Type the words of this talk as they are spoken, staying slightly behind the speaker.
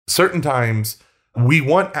certain times we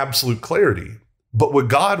want absolute clarity, but what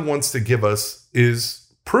God wants to give us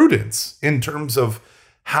is prudence in terms of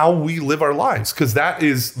how we live our lives, because that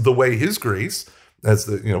is the way his grace, as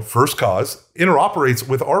the first cause, interoperates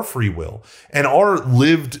with our free will and our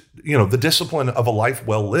lived, the discipline of a life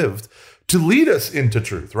well lived to lead us into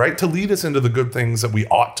truth, right? To lead us into the good things that we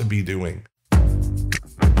ought to be doing.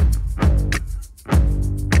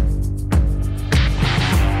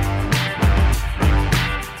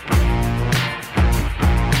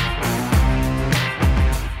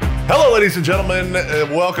 Hello, ladies and gentlemen.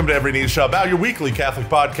 Welcome to Every Knee Shall Bow, your weekly Catholic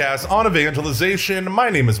podcast on evangelization. My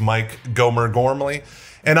name is Mike Gomer Gormley,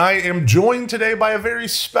 and I am joined today by a very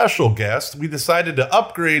special guest. We decided to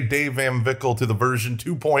upgrade Dave Van Vickle to the version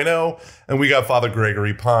 2.0, and we got Father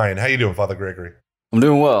Gregory Pine. How you doing, Father Gregory? I'm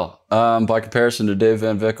doing well. By comparison to Dave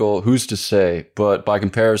Van Vickle, who's to say? But by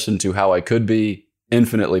comparison to how I could be,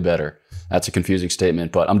 infinitely better. That's a confusing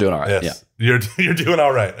statement, but I'm doing all right. Yes. Yeah. You're doing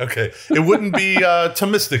all right. Okay. It wouldn't be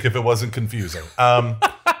Thomistic if it wasn't confusing.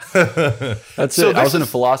 That's it. I was in a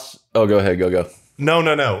philosophy. Oh, go ahead. Go. No.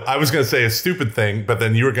 I was going to say a stupid thing, but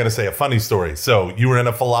then you were going to say a funny story. So you were in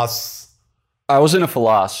a I was in a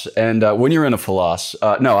and when you're in a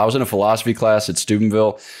I was in a philosophy class at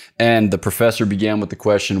Steubenville, and the professor began with the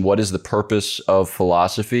question, what is the purpose of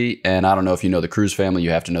philosophy? And I don't know if you know the Cruz family.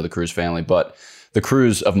 You have to know the Cruz family, but the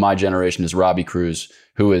Cruz of my generation is Robbie Cruz,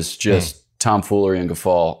 who is just tomfoolery and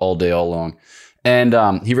guffaw all day, all long. And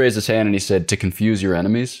he raised his hand and he said, to confuse your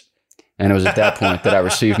enemies. And it was at that point that I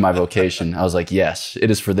received my vocation. I was like, yes,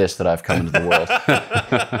 it is for this that I've come into the world.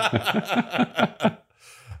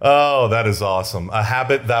 Oh, that is awesome. A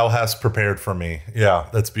habit thou hast prepared for me. Yeah,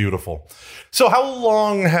 that's beautiful. So how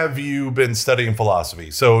long have you been studying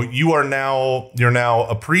philosophy? So you're now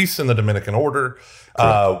a priest in the Dominican order.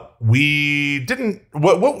 What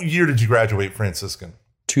year did you graduate Franciscan?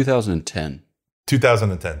 2010.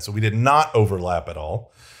 2010. So we did not overlap at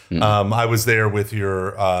all. Mm-hmm. I was there with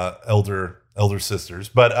your elder sisters.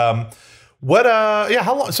 But how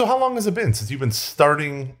long? So how long has it been since you've been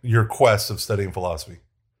starting your quest of studying philosophy?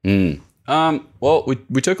 Well,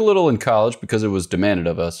 we took a little in college because it was demanded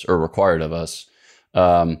of us or required of us.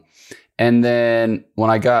 And then when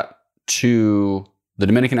I got to the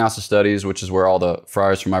Dominican House of Studies, which is where all the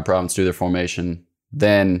friars from my province do their formation,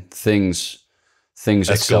 then things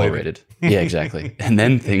accelerated. Yeah, exactly. And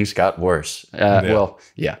then things got worse. Well,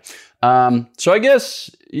 yeah. So I guess,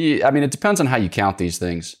 it depends on how you count these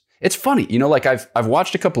things. It's funny, like I've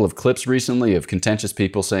watched a couple of clips recently of contentious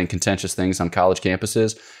people saying contentious things on college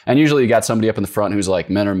campuses. And usually you got somebody up in the front who's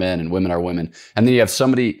like, men are men and women are women. And then you have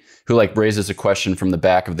somebody who like raises a question from the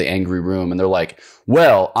back of the angry room and they're like,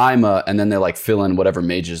 well, and then they like fill in whatever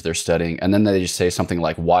majors they're studying. And then they just say something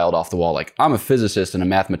like wild off the wall, like I'm a physicist and a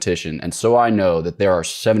mathematician. And so I know that there are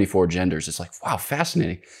 74 genders. It's like, wow,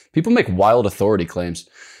 fascinating. People make wild authority claims.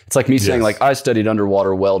 It's like me saying, like, I studied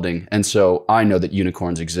underwater welding, and so I know that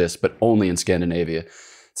unicorns exist, but only in Scandinavia.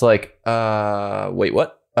 It's like, wait,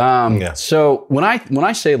 what? So when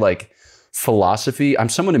I say, like, philosophy, I'm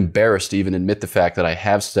somewhat embarrassed to even admit the fact that I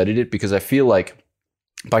have studied it, because I feel like,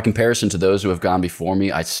 by comparison to those who have gone before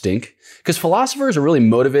me, I stink. Because philosophers are really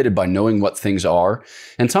motivated by knowing what things are.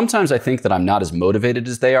 And sometimes I think that I'm not as motivated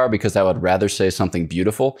as they are because I would rather say something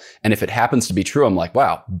beautiful. And if it happens to be true, I'm like,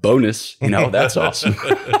 wow, bonus, that's awesome.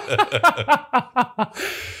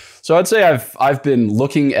 So I'd say I've been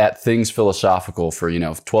looking at things philosophical for,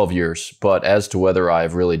 12 years. But as to whether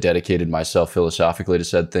I've really dedicated myself philosophically to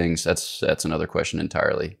said things, that's another question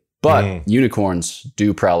entirely. But unicorns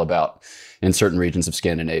do prowl about in certain regions of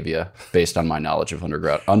Scandinavia, based on my knowledge of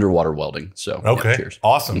underwater welding. So, okay, cheers.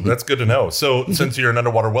 Awesome. That's good to know. So, since you're an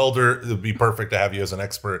underwater welder, it would be perfect to have you as an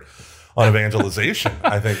expert on evangelization.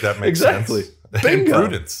 I think that makes sense. Bingo. And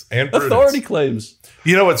prudence. Authority claims.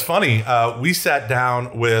 It's funny. We sat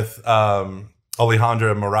down with Alejandra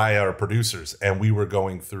and Mariah, our producers, and we were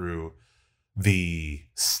going through the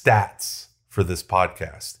stats for this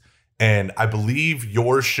podcast. And I believe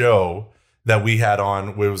your show that we had on,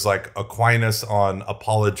 it was like Aquinas on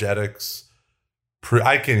apologetics.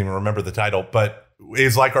 I can't even remember the title, but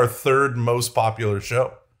it's like our third most popular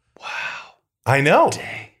show. Wow. I know.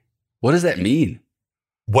 Dang. What does that mean?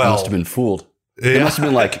 Well, I must have been fooled. Yeah. It must have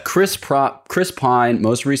been like Chris Pine,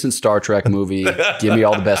 most recent Star Trek movie, give me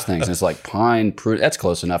all the best things. And it's like Pine, that's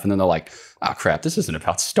close enough. And then they're like, oh crap, this isn't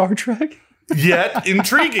about Star Trek. Yet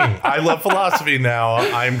intriguing. I love philosophy now.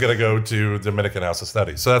 I'm going to go to Dominican House of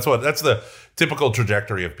Studies. So that's the typical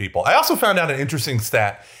trajectory of people. I also found out an interesting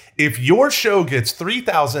stat. If your show gets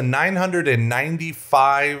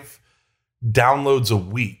 3,995 downloads a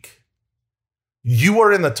week, you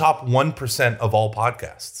are in the top 1% of all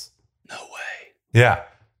podcasts. No way. Yeah.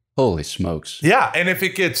 Holy smokes. Yeah. And if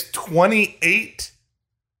it gets 28,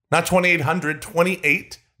 not 2,800,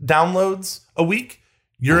 28 downloads a week,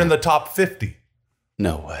 you're in the top 50.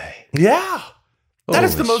 No way. Yeah. That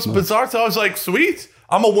is Holy the most smokes. bizarre. So I was like, sweet.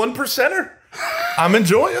 I'm a 1%er. I'm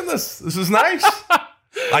enjoying this. This is nice.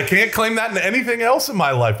 I can't claim that in anything else in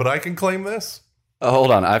my life, but I can claim this.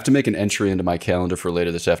 Hold on. I have to make an entry into my calendar for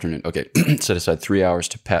later this afternoon. Okay. Set aside 3 hours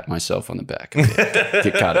to pat myself on the back.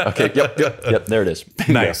 Okay. Got it. Okay. Yep. There it is.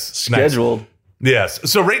 Nice. Scheduled.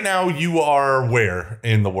 Yes. So right now you are where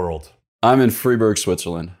in the world? I'm in Freiburg,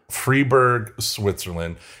 Switzerland. Freiburg,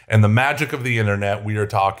 Switzerland. And the magic of the internet, we are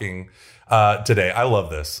talking today. I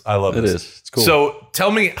love this. It is. It's cool. So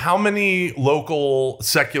tell me, how many local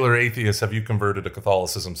secular atheists have you converted to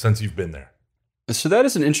Catholicism since you've been there? So that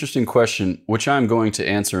is an interesting question, which I'm going to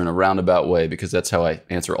answer in a roundabout way because that's how I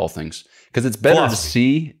answer all things. Because it's better to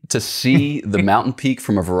see the mountain peak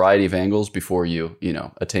from a variety of angles before you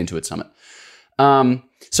attain to its summit.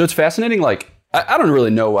 So it's fascinating. Like, I don't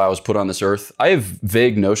really know why I was put on this earth. I have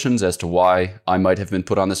vague notions as to why I might have been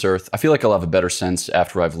put on this earth. I feel like I'll have a better sense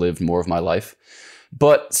after I've lived more of my life.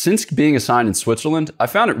 But since being assigned in Switzerland, I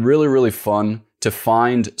found it really, really fun to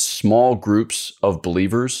find small groups of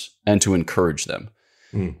believers and to encourage them.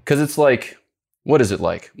 Because it's like, what is it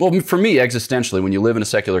like? Well, for me, existentially, when you live in a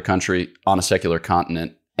secular country on a secular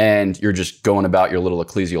continent and you're just going about your little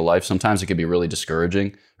ecclesial life, sometimes it can be really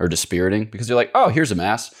discouraging or dispiriting because you're like, oh, here's a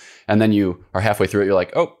mass. And then you are halfway through it. You're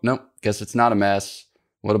like, oh, no, guess it's not a mass.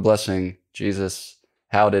 What a blessing. Jesus,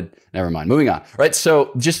 never mind. Moving on. Right.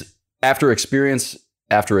 So just after experience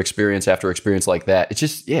after experience after experience like that,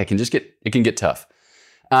 it can get tough.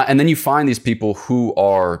 And then you find these people who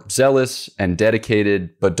are zealous and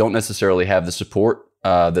dedicated, but don't necessarily have the support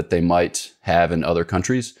that they might have in other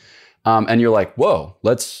countries. And you're like, whoa,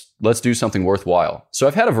 let's do something worthwhile. So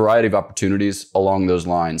I've had a variety of opportunities along those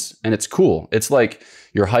lines, and it's cool. It's like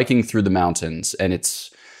you're hiking through the mountains and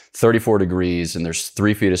it's 34 degrees and there's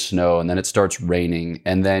 3 feet of snow, and then it starts raining,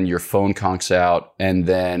 and then your phone conks out, and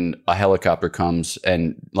then a helicopter comes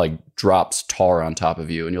and like drops tar on top of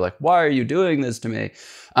you. And you're like, why are you doing this to me?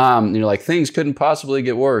 And you're like, things couldn't possibly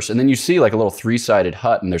get worse. And then you see like a little 3-sided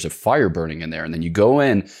hut and there's a fire burning in there. And then you go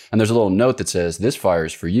in and there's a little note that says, this fire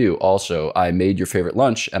is for you. Also, I made your favorite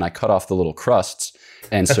lunch and I cut off the little crusts.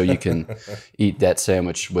 And so you can eat that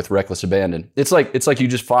sandwich with reckless abandon. It's like you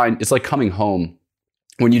just find, it's like coming home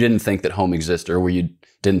when you didn't think that home existed, or where you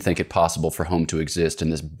didn't think it possible for home to exist in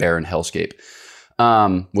this barren hellscape.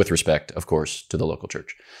 With respect, of course, to the local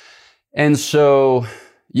church. And so,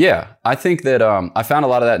 yeah, I think that I found a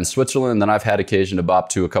lot of that in Switzerland. Then I've had occasion to bop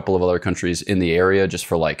to a couple of other countries in the area just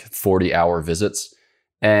for like 40-hour visits.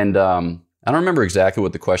 And I don't remember exactly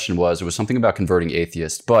what the question was. It was something about converting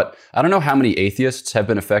atheists. But I don't know how many atheists have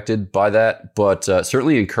been affected by that, but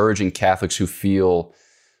certainly encouraging Catholics who feel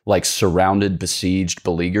like surrounded, besieged,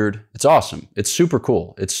 beleaguered. It's awesome. It's super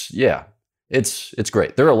cool. It's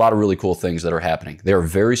great. There are a lot of really cool things that are happening. They are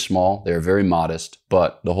very small. They are very modest,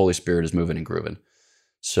 but the Holy Spirit is moving and grooving.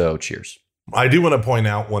 So cheers. I do want to point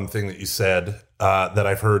out one thing that you said that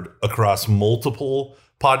I've heard across multiple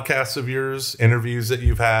podcasts of yours, interviews that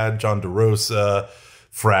you've had, John DeRosa,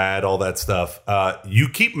 Frad, all that stuff. You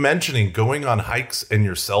keep mentioning going on hikes and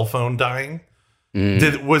your cell phone dying.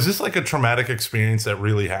 Was this like a traumatic experience that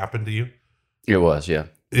really happened to you? It was, yeah.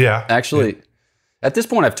 Yeah. Actually, at this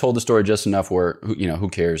point, I've told the story just enough where, who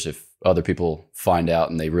cares if other people find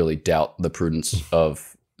out and they really doubt the prudence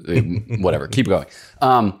of whatever. Keep going.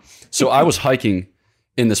 So I was hiking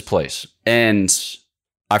in this place and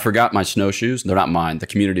I forgot my snowshoes. They're not mine, the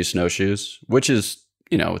community snowshoes, which is,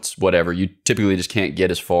 it's whatever. You typically just can't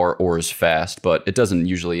get as far or as fast, but it doesn't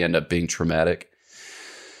usually end up being traumatic.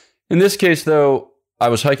 In this case, though, I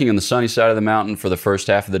was hiking on the sunny side of the mountain for the first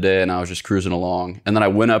half of the day and I was just cruising along. And then I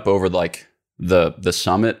went up over like the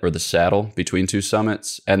summit or the saddle between two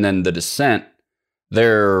summits. And then the descent,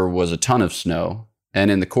 there was a ton of snow. And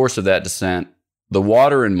in the course of that descent, the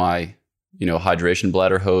water in my, hydration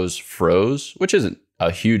bladder hose froze, which isn't a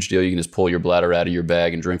huge deal. You can just pull your bladder out of your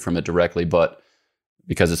bag and drink from it directly. But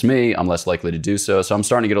because it's me, I'm less likely to do so. So I'm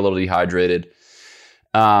starting to get a little dehydrated.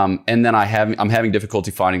 And then I'm having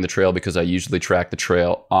difficulty finding the trail because I usually track the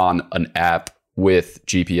trail on an app with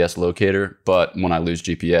GPS locator. But when I lose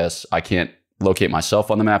GPS, I can't locate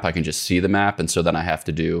myself on the map. I can just see the map. And so then I have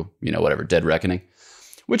to do, dead reckoning,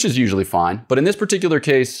 which is usually fine. But in this particular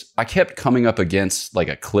case, I kept coming up against like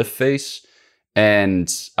a cliff face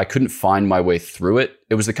and I couldn't find my way through it.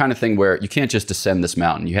 It was the kind of thing where you can't just descend this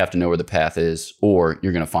mountain. You have to know where the path is or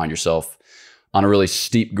you're going to find yourself on a really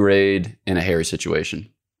steep grade in a hairy situation.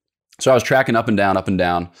 So I was tracking up and down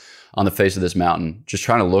on the face of this mountain, just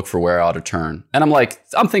trying to look for where I ought to turn. And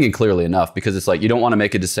I'm thinking clearly enough, because it's like, you don't want to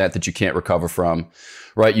make a descent that you can't recover from,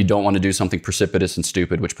 right? You don't want to do something precipitous and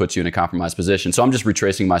stupid, which puts you in a compromised position. So I'm just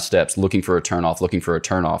retracing my steps, looking for a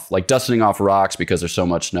turnoff, like dusting off rocks because there's so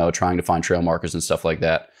much snow, trying to find trail markers and stuff like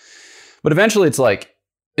that. But eventually it's like,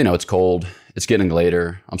 it's cold, it's getting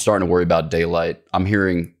later. I'm starting to worry about daylight. I'm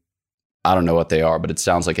hearing, I don't know what they are, but it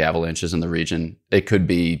sounds like avalanches in the region. It could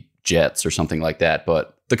be jets or something like that,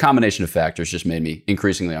 but the combination of factors just made me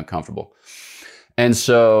increasingly uncomfortable. And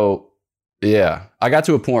so, yeah, I got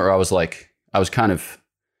to a point where I was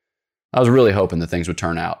really hoping that things would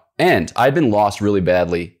turn out. And I'd been lost really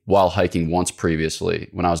badly while hiking once previously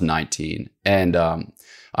when I was 19. And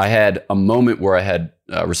I had a moment where I had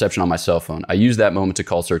reception on my cell phone. I used that moment to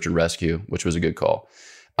call search and rescue, which was a good call.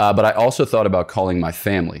 But I also thought about calling my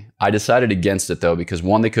family. I decided against it, though, because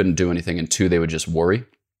one, they couldn't do anything, and two, they would just worry.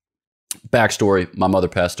 Backstory, my mother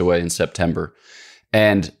passed away in September.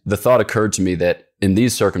 And the thought occurred to me that in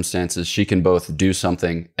these circumstances, she can both do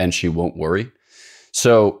something and she won't worry.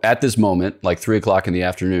 So at this moment, like 3:00 in the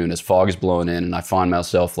afternoon, as fog is blowing in and I find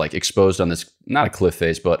myself like exposed on this, not a cliff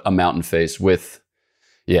face, but a mountain face with,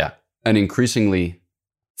 an increasingly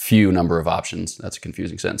few number of options. That's a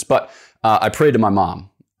confusing sentence. But I prayed to my mom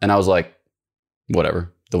and I was like,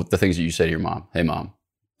 whatever, the things that you say to your mom. Hey, mom,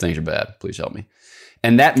 things are bad. Please help me.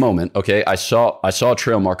 And that moment, okay, I saw a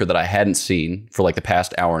trail marker that I hadn't seen for like the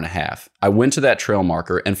past hour and a half. I went to that trail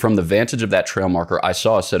marker, and from the vantage of that trail marker, I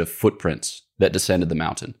saw a set of footprints that descended the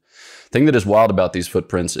mountain. The thing that is wild about these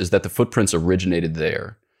footprints is that the footprints originated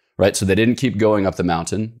there, right? So they didn't keep going up the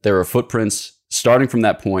mountain. There were footprints starting from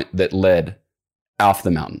that point that led off the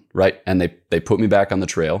mountain, right? And they put me back on the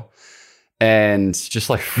trail. And just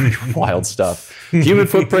like wild stuff. Human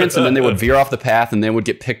footprints, and then they would veer off the path and then would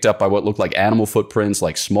get picked up by what looked like animal footprints,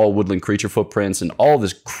 like small woodland creature footprints, and all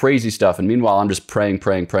this crazy stuff. And meanwhile, I'm just praying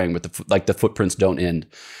with the footprints don't end.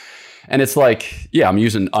 And it's like, I'm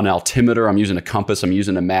using an altimeter, I'm using a compass, I'm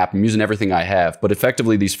using a map, I'm using everything I have. But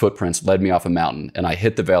effectively, these footprints led me off a mountain, and I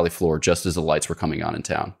hit the valley floor just as the lights were coming on in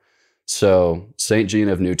town. So, St. Jean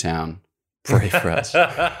of Newtown, pray for us.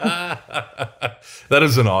 That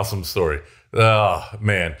is an awesome story. Oh,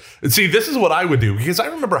 man. See, this is what I would do, because I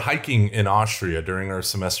remember hiking in Austria during our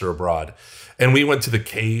semester abroad, and we went to the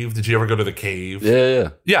cave. Did you ever go to the cave? Yeah.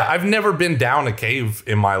 Yeah, I've never been down a cave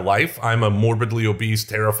in my life. I'm a morbidly obese,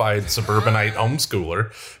 terrified suburbanite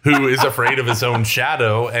homeschooler who is afraid of his own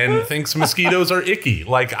shadow and thinks mosquitoes are icky.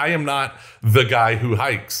 Like, I am not the guy who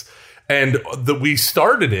hikes. And we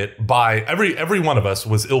started it by every one of us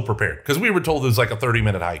was ill prepared, because we were told it was like a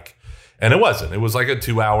 30-minute hike. And it wasn't. It was like a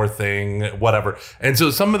 2-hour thing, whatever. And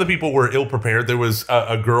so some of the people were ill prepared. There was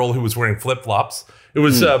a girl who was wearing flip-flops. It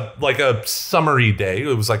was like a summery day.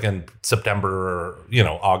 It was like in September or,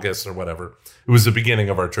 August or whatever. It was the beginning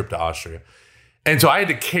of our trip to Austria. And so I had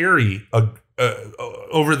to carry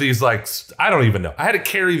over these, like, I don't even know. I had to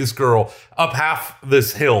carry this girl up half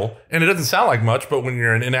this hill. And it doesn't sound like much, but when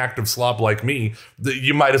you're an inactive slob like me,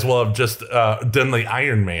 you might as well have just done the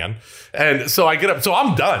Iron Man. And so I get up. So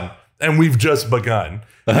I'm done. And we've just begun.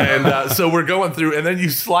 And so we're going through, and then you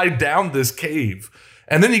slide down this cave.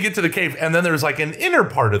 And then you get to the cave, and then there's like an inner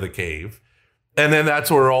part of the cave. And then that's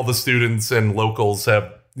where all the students and locals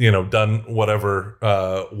have, done whatever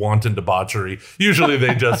wanton debauchery. Usually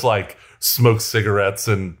they just like smoke cigarettes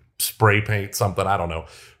and spray paint something. I don't know.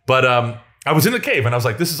 But I was in the cave, and I was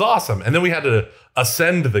like, this is awesome. And then we had to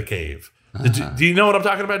ascend the cave. Do you know what I'm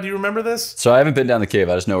talking about? Do you remember this? So I haven't been down the cave.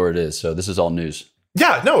 I just know where it is. So this is all news.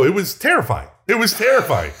 Yeah, no, it was terrifying. It was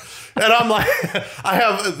terrifying. And I'm like, I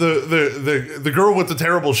have the girl with the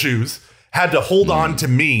terrible shoes had to hold on to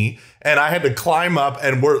me, and I had to climb up,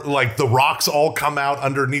 and we're like, the rocks all come out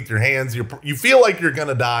underneath your hands. You feel like you're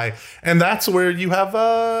gonna die, and that's where you have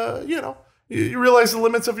you realize the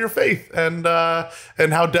limits of your faith and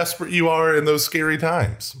how desperate you are in those scary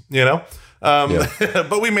times.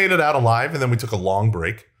 But we made it out alive, and then we took a long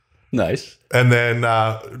break. Nice. And then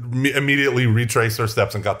immediately retraced our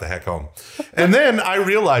steps and got the heck home. And then I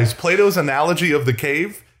realized Plato's analogy of the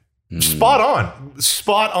cave, spot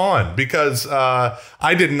on, because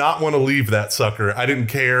I did not want to leave that sucker. I didn't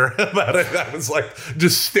care about it. I was like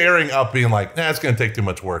just staring up, being like, it's going to take too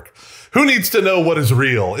much work. Who needs to know what is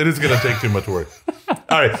real? It is going to take too much work. All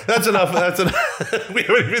right, that's enough. We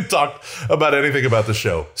haven't even talked about anything about the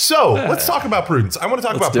show. So let's talk about prudence. I want to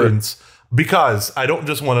talk about prudence. Because I don't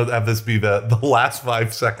just want to have this be the last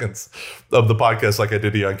 5 seconds of the podcast like I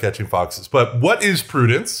did here on Catching Foxes. But what is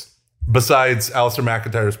prudence besides Alistair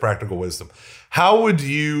McIntyre's practical wisdom? How would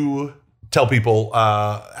you tell people,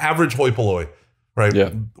 average hoi polloi, right? Yeah.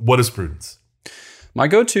 What is prudence? My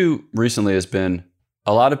go-to recently has been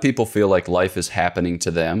a lot of people feel like life is happening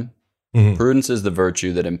to them. Mhm. Prudence is the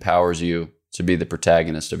virtue that empowers you to be the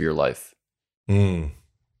protagonist of your life. Mm.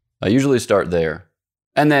 I usually start there.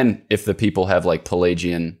 And then if the people have like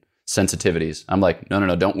Pelagian sensitivities, I'm like,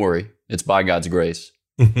 no, don't worry. It's by God's grace,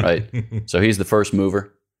 right? So he's the first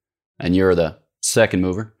mover and you're the second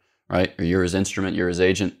mover, right? Or you're his instrument, you're his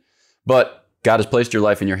agent. But God has placed your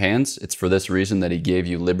life in your hands. It's for this reason that he gave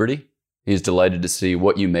you liberty. He's delighted to see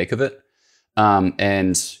what you make of it.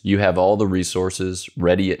 And you have all the resources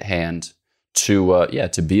ready at hand to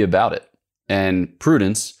be about it. And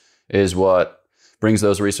prudence is what brings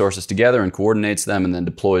those resources together and coordinates them and then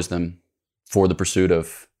deploys them for the pursuit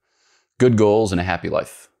of good goals and a happy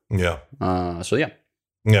life. Yeah.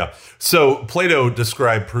 Yeah. So Plato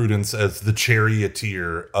described prudence as the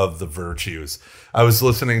charioteer of the virtues. I was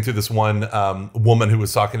listening to this one woman who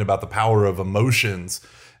was talking about the power of emotions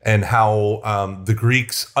and how the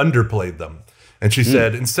Greeks underplayed them. And she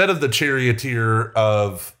said, instead of the charioteer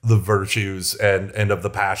of the virtues and of the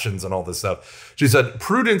passions and all this stuff, she said,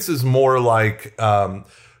 prudence is more like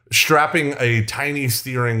strapping a tiny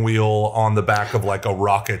steering wheel on the back of like a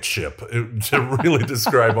rocket ship to really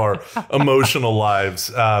describe our emotional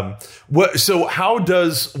lives.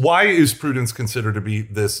 Why is prudence considered to be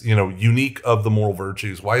this, unique of the moral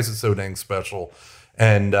virtues? Why is it so dang special?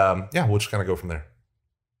 And we'll just kind of go from there.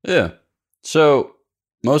 Yeah. So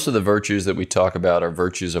most of the virtues that we talk about are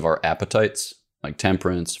virtues of our appetites, like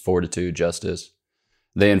temperance, fortitude, justice.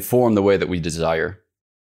 They inform the way that we desire.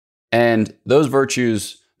 And those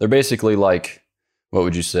virtues, they're basically like, what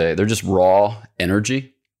would you say? They're just raw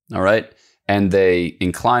energy, all right? And they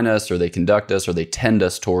incline us or they conduct us or they tend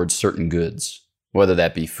us towards certain goods, whether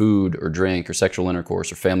that be food or drink or sexual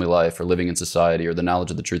intercourse or family life or living in society or the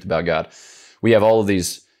knowledge of the truth about God. We have all of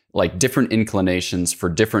these like different inclinations for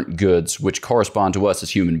different goods which correspond to us as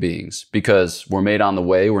human beings because we're made on the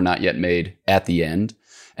way, we're not yet made at the end.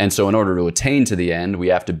 And so in order to attain to the end, we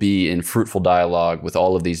have to be in fruitful dialogue with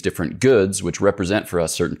all of these different goods which represent for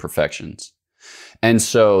us certain perfections. And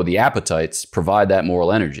so the appetites provide that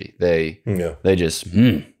moral energy. They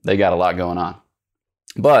got a lot going on.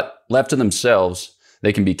 But left to themselves,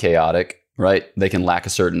 they can be chaotic, right? They can lack a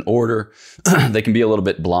certain order. They can be a little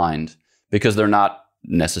bit blind because they're not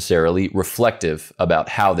necessarily reflective about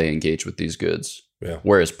how they engage with these goods. Yeah.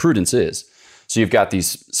 Whereas prudence is. So you've got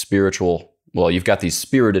these spirited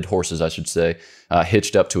horses, I should say,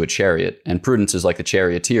 hitched up to a chariot. And prudence is like the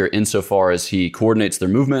charioteer insofar as he coordinates their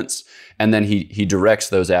movements and then he directs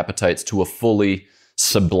those appetites to a fully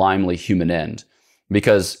sublimely human end.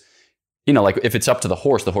 Because, like if it's up to the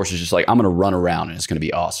horse is just like, I'm going to run around and it's going to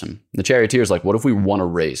be awesome. The charioteer is like, what if we won a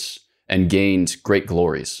race and gained great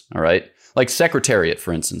glories? All right. Like Secretariat,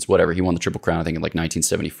 for instance, whatever. He won the Triple Crown, I think, in like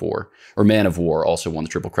 1974. Or Man of War also won the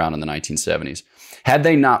Triple Crown in the 1970s. Had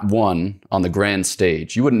they not won on the grand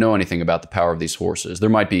stage, you wouldn't know anything about the power of these horses. There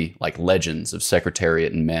might be like legends of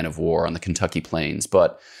Secretariat and Man of War on the Kentucky plains,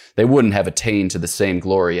 but they wouldn't have attained to the same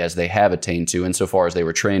glory as they have attained to insofar as they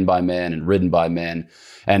were trained by men and ridden by men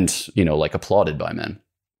and, like applauded by men.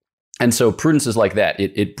 And so prudence is like that.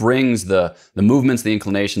 It brings the movements, the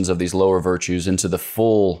inclinations of these lower virtues into the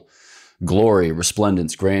full glory,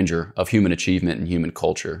 resplendence, grandeur of human achievement and human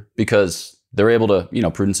culture because they're able to,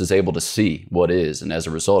 prudence is able to see what is and as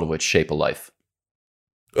a result of which shape a life.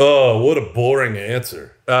 Oh, what a boring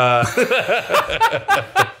answer.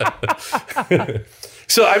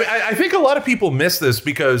 So I think a lot of people miss this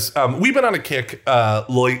because we've been on a kick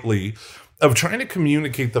lately of trying to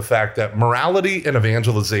communicate the fact that morality and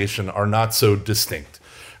evangelization are not so distinct.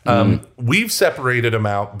 We've separated them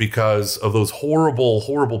out because of those horrible,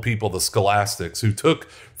 horrible people, the scholastics, who took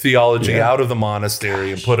theology out of the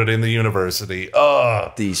monastery and put it in the university.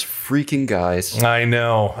 These freaking guys. I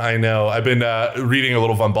know. I've been reading a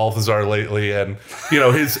little von Balthasar lately, and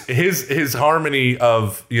his harmony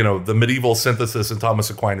of the medieval synthesis and Thomas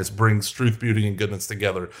Aquinas brings truth, beauty, and goodness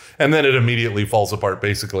together, and then it immediately falls apart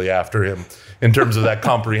basically after him in terms of that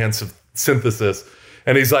comprehensive synthesis.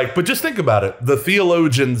 And he's like, but just think about it. The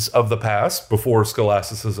theologians of the past, before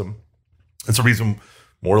scholasticism, it's the reason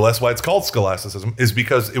more or less why it's called scholasticism, is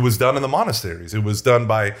because it was done in the monasteries. It was done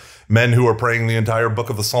by men who were praying the entire book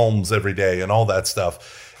of the Psalms every day and all that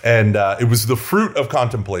stuff. And it was the fruit of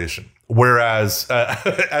contemplation. Whereas,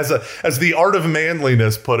 as the Art of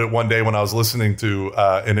Manliness put it one day when I was listening to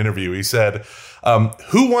an interview, he said,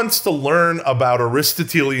 who wants to learn about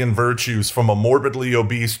Aristotelian virtues from a morbidly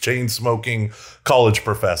obese, chain-smoking college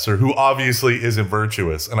professor who obviously isn't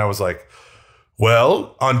virtuous? And I was like,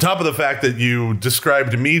 Well, on top of the fact that you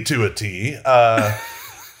described me to a T, but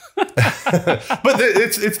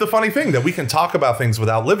it's the funny thing that we can talk about things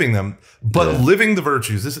without living them, but living the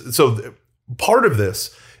virtues. So part of this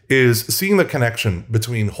is seeing the connection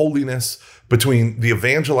between holiness, between the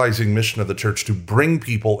evangelizing mission of the church to bring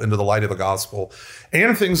people into the light of the gospel,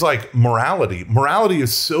 and things like morality. Morality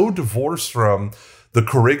is so divorced from the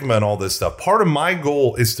charisma and all this stuff. Part of my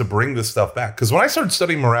goal is to bring this stuff back. Because when I started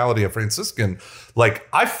studying morality at Franciscan, like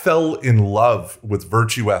I fell in love with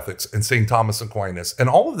virtue ethics and St. Thomas Aquinas and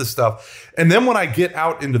all of this stuff. And then when I get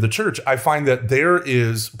out into the church, I find that there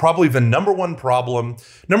is probably the number one problem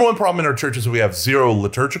in our church is we have zero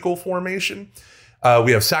liturgical formation.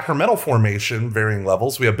 We have sacramental formation, varying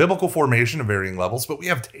levels. We have biblical formation of varying levels, but we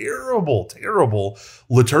have terrible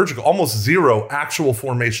liturgical, almost zero actual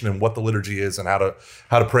formation in what the liturgy is and how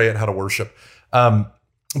to pray it, how to worship.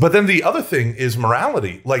 But then the other thing is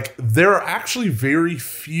morality. Like there are actually very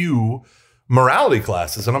few morality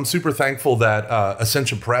classes, and I'm super thankful that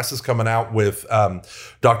Ascension Press is coming out with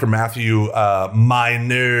Dr. Matthew, my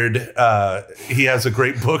nerd. He has a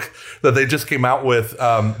great book that they just came out with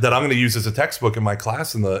that I'm going to use as a textbook in my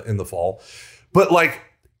class in the fall. But like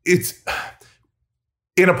it's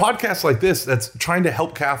in a podcast like this that's trying to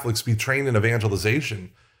help Catholics be trained in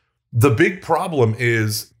evangelization. The big problem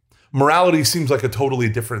is morality seems like a totally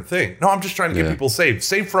different thing. No, I'm just trying to get people saved.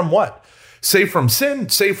 Saved from what? Saved from sin,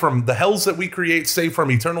 saved from the hells that we create, saved from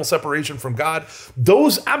eternal separation from God.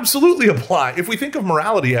 Those absolutely apply. If we think of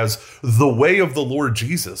morality as the way of the Lord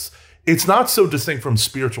Jesus, it's not so distinct from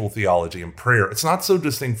spiritual theology and prayer. It's not so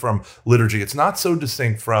distinct from liturgy. It's not so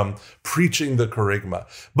distinct from preaching the charisma.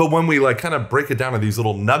 But when we like kind of break it down to these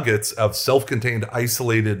little nuggets of self-contained,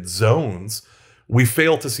 isolated zones, we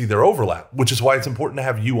fail to see their overlap, which is why it's important to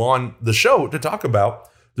have you on the show to talk about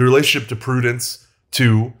the relationship to prudence,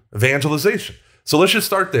 to evangelization. So let's just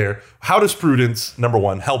start there. How does prudence, number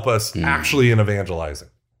one, help us actually in evangelizing?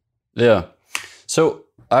 Yeah. So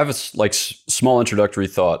I have a small introductory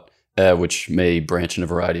thought, which may branch in a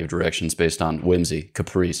variety of directions based on whimsy,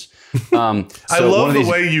 caprice. I love the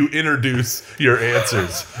way you introduce your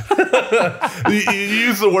answers. You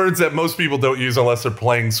use the words that most people don't use unless they're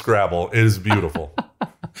playing Scrabble. It is beautiful.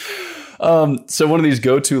 So one of these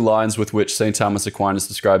go-to lines with which St. Thomas Aquinas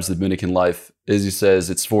describes the Dominican life is he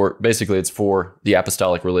says it's for the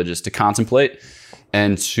apostolic religious to contemplate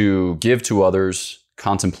and to give to others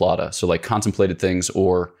contemplata. So like contemplated things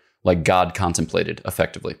or like God contemplated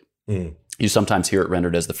effectively. You sometimes hear it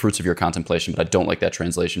rendered as the fruits of your contemplation, but I don't like that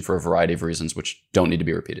translation for a variety of reasons, which don't need to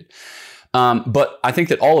be repeated. But I think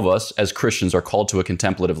that all of us as Christians are called to a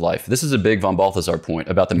contemplative life. This is a big von Balthasar point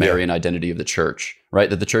about the Marian identity of the church, right?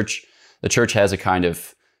 That the church has a kind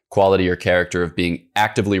of quality or character of being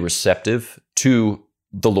actively receptive to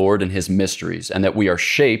the Lord and his mysteries, and that we are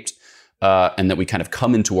shaped and that we kind of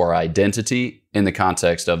come into our identity in the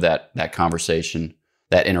context of that conversation,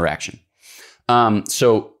 that interaction.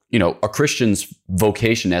 So, you know, a Christian's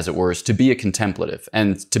vocation, as it were, is to be a contemplative.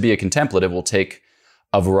 And to be a contemplative will take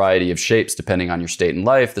a variety of shapes depending on your state in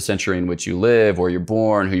life, the century in which you live, where you're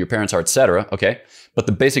born, who your parents are, etc. Okay? But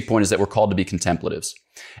the basic point is that we're called to be contemplatives.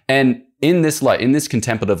 And in this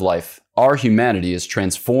contemplative life, our humanity is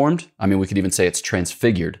transformed. I mean, we could even say it's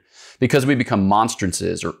transfigured because we become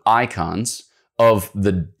monstrances or icons of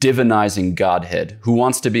the divinizing Godhead who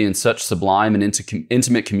wants to be in such sublime and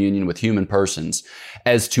intimate communion with human persons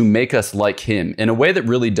as to make us like him in a way that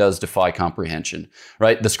really does defy comprehension,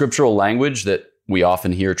 right? The scriptural language that we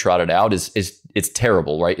often hear trotted out is it's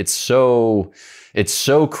terrible, right? It's so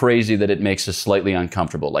crazy that it makes us slightly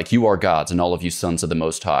uncomfortable. Like, you are gods and all of you sons of the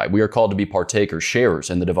Most High. We are called to be partakers, sharers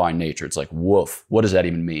in the divine nature. It's like, woof, what does that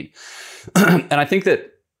even mean? And I think that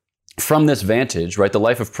from this vantage, right, the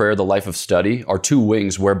life of prayer, the life of study are two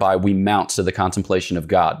wings whereby we mount to the contemplation of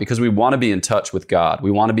God because we want to be in touch with God. We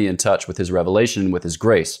want to be in touch with his revelation and with his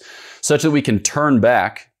grace such that we can turn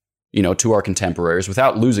back, you know, to our contemporaries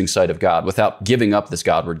without losing sight of God, without giving up this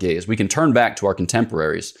Godward gaze. We can turn back to our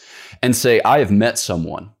contemporaries and say, I have met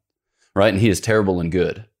someone, right, and he is terrible and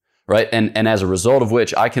good, right? And as a result of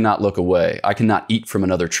which I cannot look away. I cannot eat from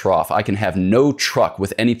another trough. I can have no truck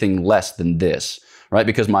with anything less than this, right?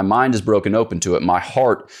 Because my mind is broken open to it. My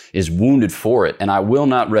heart is wounded for it. And I will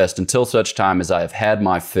not rest until such time as I have had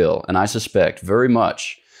my fill. And I suspect very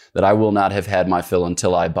much that I will not have had my fill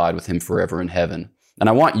until I abide with him forever in heaven. And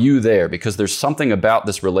I want you there because there's something about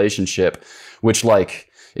this relationship which, like,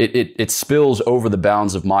 it spills over the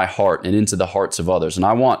bounds of my heart and into the hearts of others. And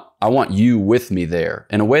I want you with me there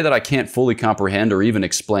in a way that I can't fully comprehend or even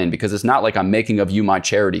explain, because it's not like I'm making of you my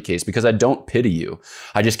charity case, because I don't pity you.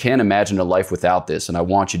 I just can't imagine a life without this, and I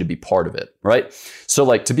want you to be part of it, right? So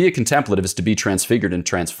like, to be a contemplative is to be transfigured and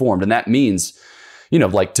transformed. And that means,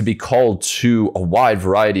 like, to be called to a wide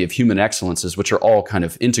variety of human excellences, which are all kind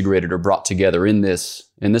of integrated or brought together in this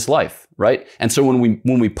life, right? And so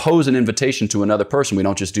when we pose an invitation to another person, we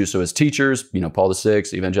don't just do so as teachers, Paul VI,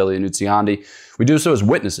 Evangelii Nuntiandi. We do so as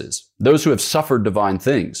witnesses, those who have suffered divine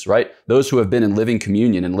things, right? Those who have been in living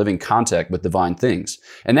communion and living contact with divine things.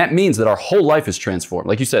 And that means that our whole life is transformed.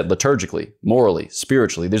 Like you said, liturgically, morally,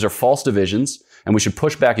 spiritually. These are false divisions, and we should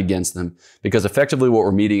push back against them, because effectively what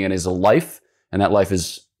we're meeting in is a life. And that life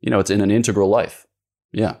is, it's in an integral life.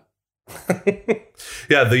 Yeah.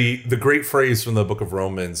 Yeah. The great phrase from the book of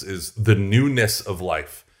Romans is the newness of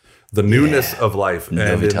life. The newness of life.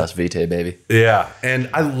 Novitas vitae, baby. Yeah. And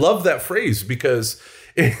I love that phrase, because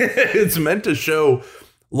it's meant to show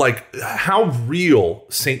like how real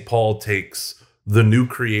St. Paul takes the new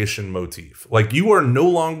creation motif. Like, you are no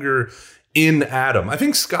longer in Adam. I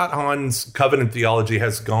think Scott Hahn's covenant theology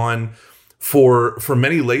has gone for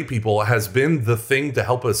many lay people, has been the thing to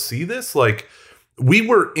help us see this. Like, we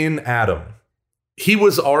were in Adam. He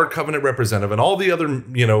was our covenant representative, and all the other,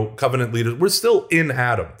 covenant leaders, we're still in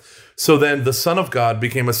Adam. So then the Son of God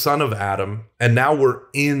became a son of Adam, and now we're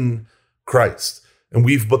in Christ, and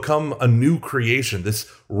we've become a new creation.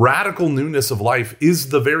 This radical newness of life is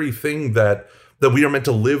the very thing that we are meant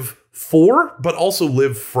to live for, but also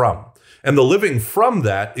live from. And the living from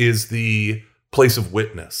that is the place of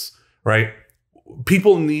witness. Right?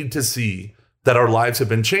 People need to see that our lives have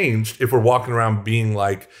been changed if we're walking around being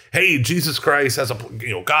like, hey, Jesus Christ has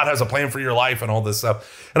God has a plan for your life and all this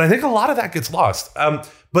stuff. And I think a lot of that gets lost.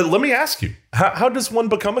 But let me ask you, how does one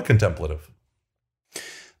become a contemplative?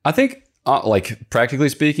 I think, like, practically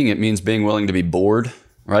speaking, it means being willing to be bored,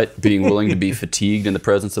 right? Being willing to be fatigued in the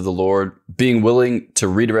presence of the Lord, being willing to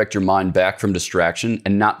redirect your mind back from distraction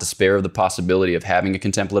and not despair of the possibility of having a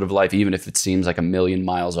contemplative life, even if it seems like a million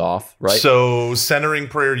miles off, right? So centering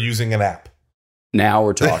prayer using an app. Now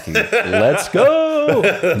we're talking. Let's go.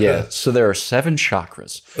 Yeah. So there are 7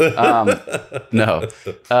 chakras.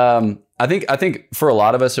 I think for a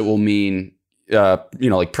lot of us, it will mean,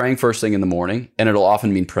 like praying first thing in the morning, and it'll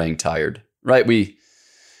often mean praying tired, right?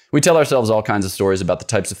 We tell ourselves all kinds of stories about the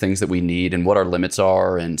types of things that we need and what our limits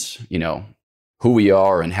are, and, who we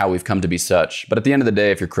are and how we've come to be such. But at the end of the day,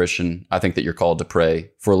 if you're Christian, I think that you're called to pray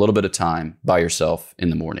for a little bit of time by yourself in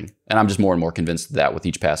the morning. And I'm just more and more convinced of that with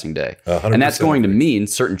each passing day. 100%. And that's going to mean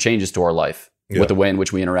certain changes to our life, with the way in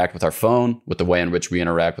which we interact with our phone, with the way in which we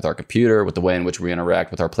interact with our computer, with the way in which we interact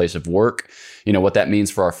with our place of work. What that means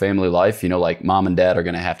for our family life, like mom and dad are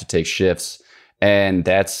going to have to take shifts. And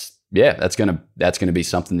that's going to be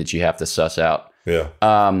something that you have to suss out. Yeah.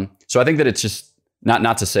 So I think that it's just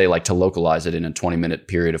not to say like to localize it in a 20-minute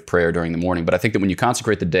period of prayer during the morning, but I think that when you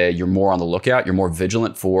consecrate the day, you're more on the lookout, you're more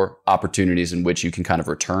vigilant for opportunities in which you can kind of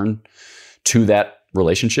return to that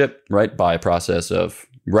relationship, right? By a process of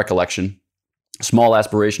recollection, small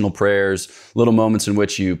aspirational prayers, little moments in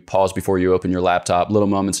which you pause before you open your laptop, little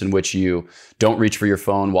moments in which you don't reach for your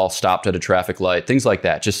phone while stopped at a traffic light, things like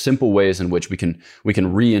that. Just simple ways in which we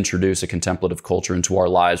can reintroduce a contemplative culture into our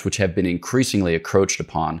lives, which have been increasingly encroached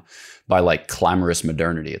upon by like clamorous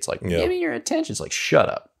modernity. It's like, give me your attention. It's like, shut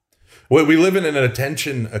up. Well, we live in an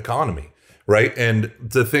attention economy, right? And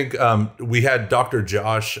to think, we had Dr.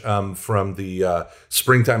 Josh from the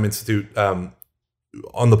Springtime Institute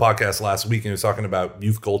on the podcast last week, and he was talking about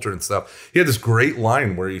youth culture and stuff. He had this great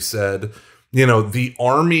line where he said, the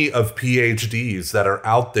army of PhDs that are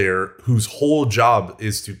out there whose whole job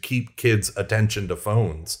is to keep kids' attention to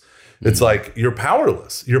phones. It's like, you're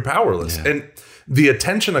powerless. You're powerless. Yeah. And the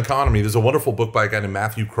attention economy, there's a wonderful book by a guy named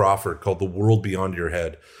Matthew Crawford called The World Beyond Your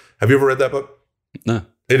Head. Have you ever read that book? No.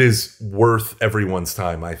 It is worth everyone's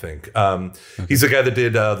time, I think. Okay. He's the guy that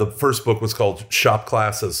did, the first book was called Shop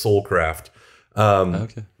Class as Soulcraft,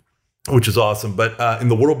 which is awesome. But in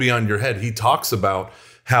The World Beyond Your Head, he talks about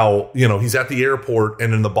how, he's at the airport,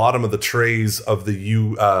 and in the bottom of the trays of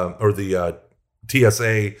the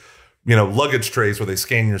TSA, luggage trays where they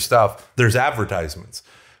scan your stuff, there's advertisements.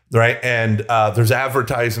 Right. And there's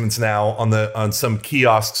advertisements now on some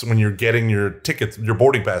kiosks when you're getting your tickets, your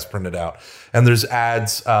boarding pass printed out. And there's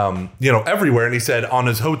ads, everywhere. And he said on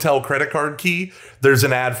his hotel credit card key, there's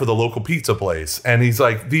an ad for the local pizza place. And he's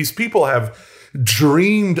like, these people have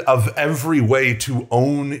dreamed of every way to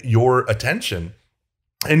own your attention.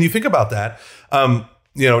 And you think about that.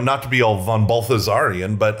 not to be all von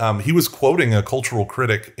Balthasarian, but he was quoting a cultural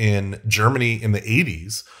critic in Germany in the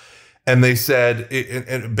 80s. And they said,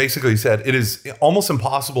 it basically said, it is almost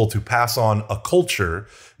impossible to pass on a culture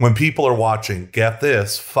when people are watching, get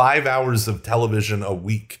this, 5 hours of television a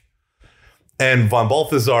week. And von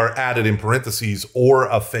Balthasar added in parentheses, or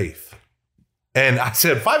a faith. And I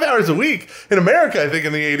said, 5 hours a week? In America, I think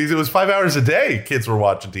in the 80s, it was 5 hours a day kids were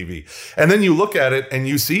watching TV. And then you look at it and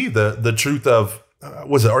you see the truth of,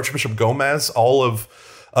 was it Archbishop Gomez? All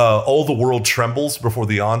the world trembles before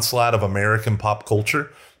the onslaught of American pop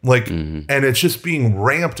culture. And it's just being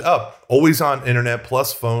ramped up, always on internet,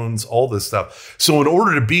 plus phones, all this stuff. So in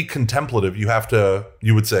order to be contemplative,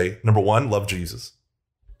 you would say, number one, love Jesus.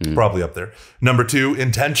 Probably up there. Number two,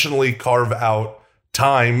 intentionally carve out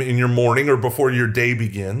time in your morning or before your day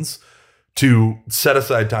begins to set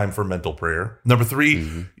aside time for mental prayer. Number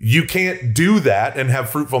three, you can't do that and have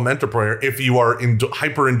fruitful mental prayer if you are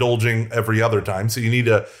hyper indulging every other time. So you need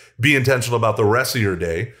to be intentional about the rest of your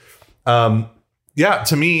day.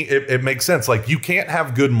 To me, it makes sense. Like, you can't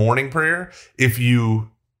have good morning prayer if you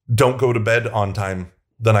don't go to bed on time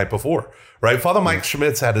the night before, right? Father Mike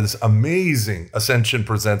Schmitz had this amazing Ascension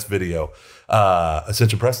Presents video,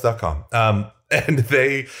 ascensionpress.com. And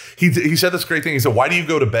he said this great thing. He said, why do you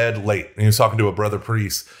go to bed late? And he was talking to a brother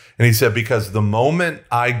priest. And he said, because the moment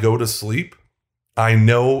I go to sleep, I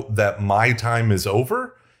know that my time is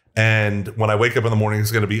over. And when I wake up in the morning,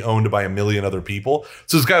 it's going to be owned by a million other people.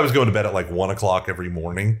 So this guy was going to bed at like 1 o'clock every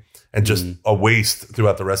morning and just a waste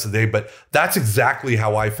throughout the rest of the day. But that's exactly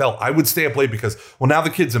how I felt. I would stay up late because, well, now the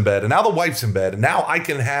kid's in bed and now the wife's in bed and now I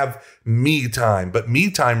can have me time. But me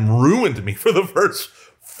time ruined me for the first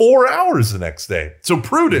 4 hours the next day. So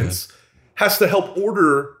prudence has to help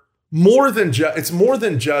order more than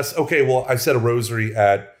just, okay, well, I said a rosary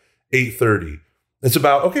at 8:30. It's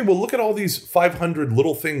about, okay, well, look at all these 500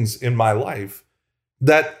 little things in my life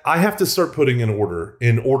that I have to start putting in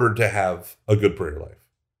order to have a good prayer life.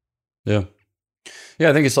 Yeah.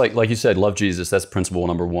 Yeah, I think it's like you said, love Jesus. That's principle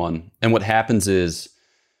number one. And what happens is,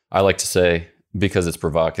 I like to say, because it's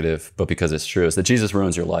provocative, but because it's true, is that Jesus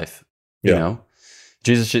ruins your life. You know?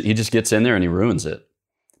 Jesus, he just gets in there and he ruins it.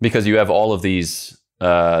 Because you have all of these,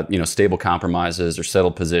 stable compromises or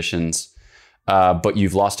settled positions, but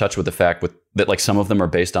you've lost touch with the fact that like some of them are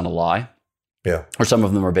based on a lie, or some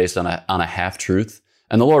of them are based on a half truth,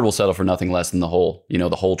 and the Lord will settle for nothing less than the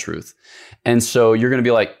whole truth. And so you're going to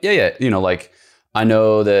be like, like I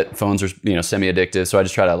know that phones are semi-addictive, so I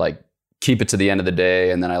just try to like keep it to the end of the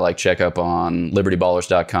day, and then I like check up on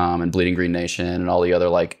LibertyBallers.com and Bleeding Green Nation and all the other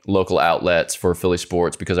like local outlets for Philly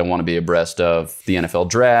sports because I want to be abreast of the NFL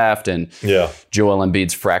draft and Joel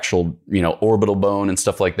Embiid's fractured orbital bone and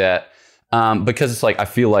stuff like that. Because it's like, I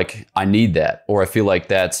feel like I need that, or I feel like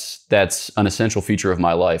that's an essential feature of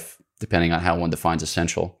my life, depending on how one defines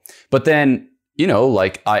essential. But then,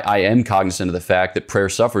 I am cognizant of the fact that prayer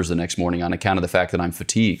suffers the next morning on account of the fact that I'm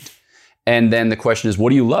fatigued. And then the question is,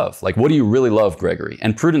 what do you love? Like, what do you really love, Gregory?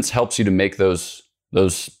 And prudence helps you to make those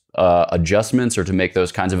adjustments or to make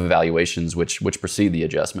those kinds of evaluations which precede the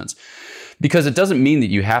adjustments. Because it doesn't mean that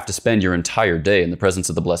you have to spend your entire day in the presence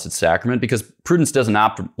of the Blessed Sacrament, because prudence doesn't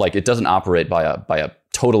operate by a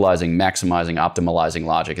totalizing, maximizing, optimalizing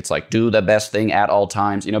logic. It's like, do the best thing at all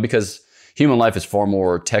times, because human life is far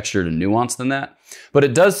more textured and nuanced than that. But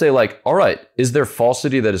it does say like, all right, is there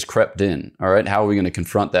falsity that has crept in? All right, how are we going to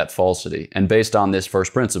confront that falsity? And based on this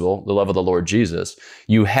first principle, the love of the Lord Jesus,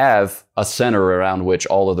 you have a center around which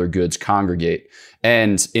all other goods congregate,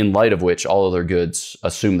 and in light of which all other goods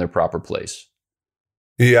assume their proper place.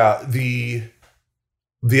 Yeah, the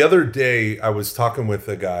other day I was talking with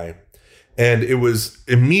a guy, and it was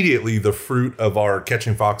immediately the fruit of our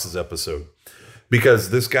Catching Foxes episode. Because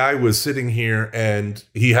this guy was sitting here and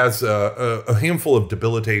he has a handful of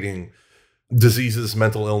debilitating diseases,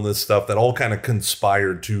 mental illness stuff that all kind of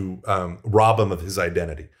conspired to rob him of his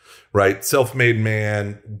identity, right? Self-made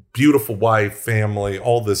man, beautiful wife, family,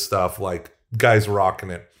 all this stuff, like guy's rocking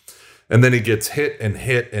it. And then he gets hit and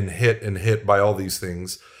hit and hit and hit by all these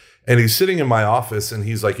things. And he's sitting in my office and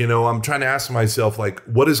he's like, I'm trying to ask myself, like,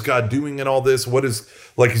 what is God doing in all this? What is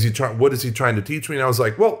he trying to teach me? And I was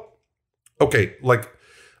like, well, okay, like,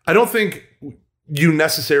 I don't think you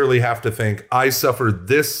necessarily have to think I suffered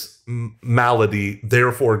this malady,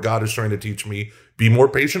 therefore God is trying to teach me, be more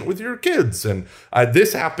patient with your kids. And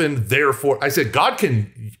this happened, therefore, I said, God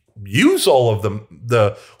can use all of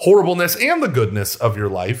the horribleness and the goodness of your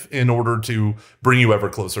life in order to bring you ever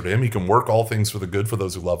closer to him. He can work all things for the good for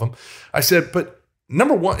those who love him. I said, but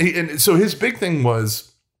number one, and so his big thing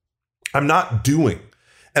was, I'm not doing,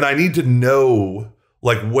 and I need to know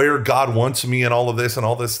like where God wants me and all of this and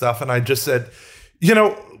all this stuff. And I just said,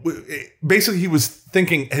 basically he was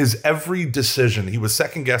thinking his every decision, he was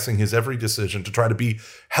second guessing his every decision to try to be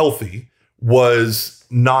healthy was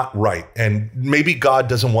not right. And maybe God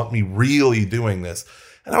doesn't want me really doing this.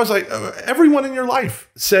 And I was like, everyone in your life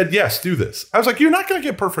said, yes, do this. I was like, you're not going to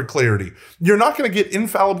get perfect clarity. You're not going to get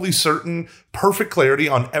infallibly certain, perfect clarity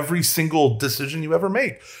on every single decision you ever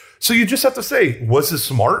make. So you just have to say, was this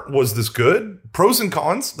smart? Was this good? Pros and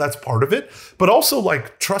cons, that's part of it. But also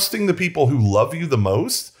like trusting the people who love you the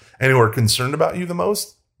most and who are concerned about you the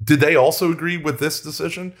most. Did they also agree with this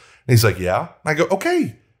decision? And he's like, yeah. And I go,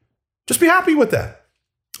 okay, just be happy with that.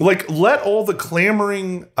 Like, let all the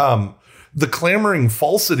clamoring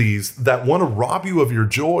falsities that want to rob you of your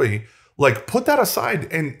joy, like put that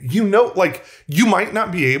aside. And like you might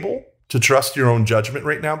not be able to trust your own judgment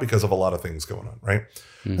right now because of a lot of things going on, right?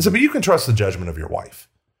 Mm-hmm. I said, but you can trust the judgment of your wife.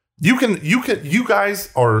 You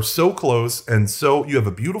guys are so close and so you have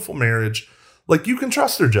a beautiful marriage. Like you can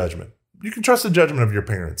trust their judgment. You can trust the judgment of your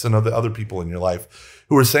parents and other people in your life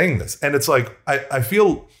who are saying this. And it's like, I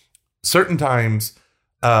feel certain times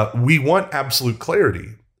we want absolute clarity,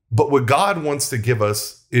 but what God wants to give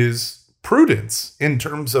us is prudence in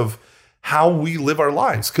terms of how we live our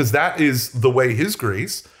lives. Because that is the way his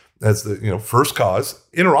grace, as the first cause,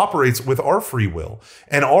 interoperates with our free will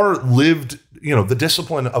and our lived, the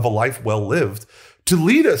discipline of a life well lived to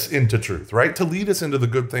lead us into truth, right? To lead us into the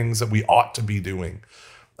good things that we ought to be doing.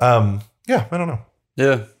 I don't know.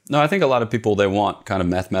 Yeah. No, I think a lot of people, they want kind of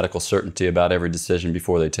mathematical certainty about every decision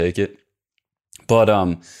before they take it. But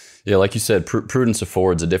like you said, prudence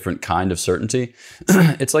affords a different kind of certainty.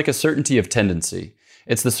 It's like a certainty of tendency.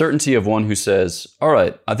 It's the certainty of one who says, all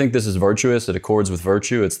right, I think this is virtuous. It accords with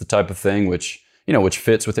virtue. It's the type of thing which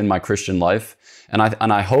fits within my Christian life. And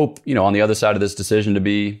I hope, on the other side of this decision to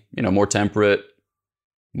be, more temperate,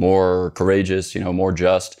 more courageous, more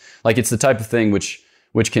just. Like it's the type of thing which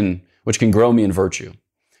can grow me in virtue.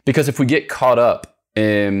 Because if we get caught up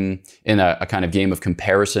in a kind of game of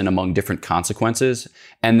comparison among different consequences,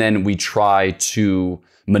 and then we try to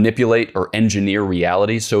manipulate or engineer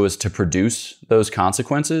reality so as to produce those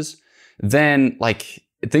consequences, then like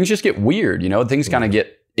things just get weird, things kind of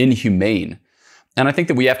get inhumane. And I think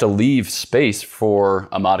that we have to leave space for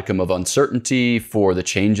a modicum of uncertainty, for the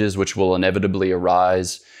changes which will inevitably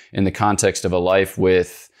arise in the context of a life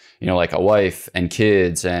with, like a wife and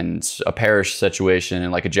kids and a parish situation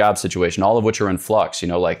and like a job situation, all of which are in flux.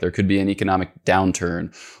 Like there could be an economic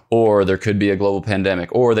downturn, or there could be a global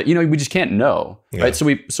pandemic, or that, we just can't know, right? So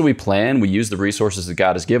we plan, we use the resources that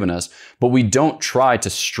God has given us, but we don't try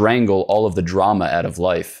to strangle all of the drama out of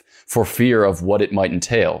life for fear of what it might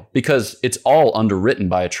entail, because it's all underwritten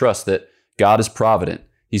by a trust that God is provident.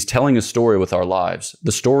 He's telling a story with our lives.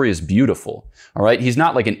 The story is beautiful, all right? He's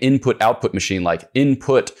not like an input-output machine, like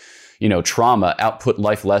input, trauma, output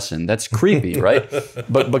life lesson. That's creepy, right?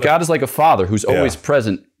 But God is like a father who's always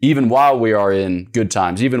present, even while we are in good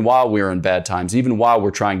times, even while we are in bad times, even while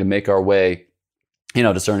we're trying to make our way,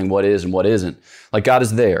 discerning what is and what isn't. Like God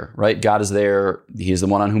is there, right? God is there. He's the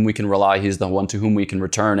one on whom we can rely. He's the one to whom we can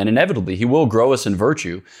return. And inevitably, he will grow us in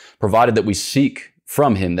virtue, provided that we seek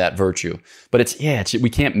from him that virtue. But we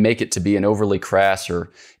can't make it to be an overly crass or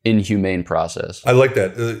inhumane process. I like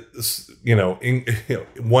that.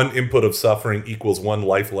 One input of suffering equals one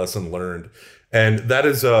life lesson learned. And that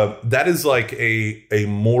is like a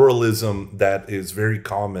moralism that is very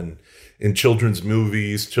common in children's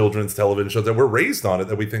movies, children's television shows, that we're raised on it,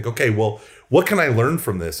 that we think, okay, well, what can I learn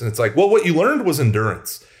from this? And it's like, well, what you learned was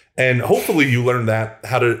endurance. And hopefully you learned that,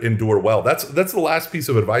 how to endure well. That's the last piece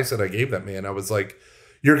of advice that I gave that man. I was like,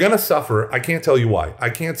 you're going to suffer. I can't tell you why.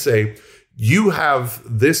 I can't say you have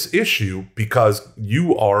this issue because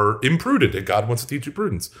you are imprudent and God wants to teach you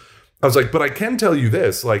prudence. I was like, but I can tell you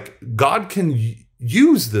this, like God can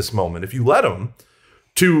use this moment, if you let him,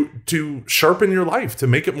 to sharpen your life, to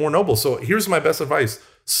make it more noble. So here's my best advice.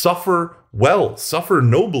 Suffer well, suffer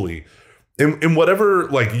nobly. In whatever,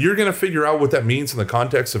 like, you're going to figure out what that means in the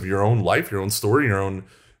context of your own life, your own story, your own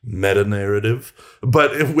meta narrative.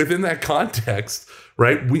 But within that context,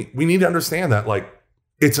 right, we need to understand that, like,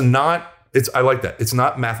 I like that. It's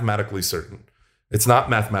not mathematically certain. It's not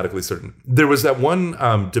mathematically certain. There was that one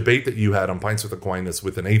debate that you had on Pints with Aquinas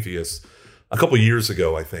with an atheist a couple of years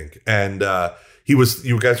ago, I think. And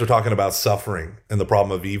you guys were talking about suffering and the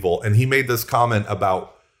problem of evil. And he made this comment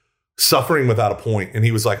about suffering without a point. And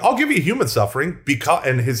he was like, I'll give you human suffering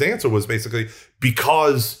and his answer was basically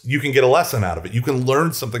because you can get a lesson out of it. You can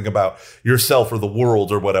learn something about yourself or the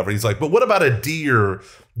world or whatever. He's like, but what about a deer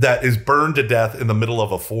that is burned to death in the middle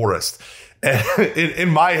of a forest? And in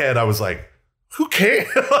my head, I was like, who cares?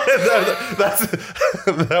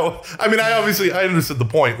 I mean, I understood the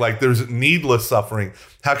point. Like, there's needless suffering.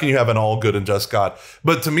 How can you have an all good and just God?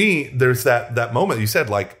 But to me, there's that moment you said,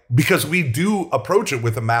 like, because we do approach it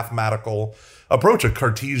with a mathematical approach, a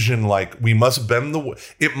Cartesian, like, we must bend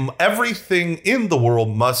everything in the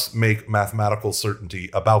world must make mathematical certainty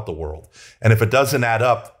about the world. And if it doesn't add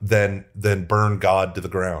up, then burn God to the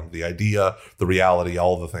ground. The idea, the reality,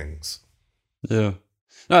 all the things. Yeah.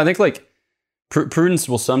 No, I think like prudence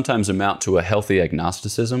will sometimes amount to a healthy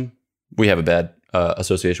agnosticism. We have a bad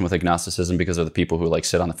association with agnosticism because of the people who like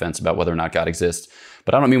sit on the fence about whether or not God exists.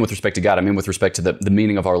 But I don't mean with respect to God. I mean with respect to the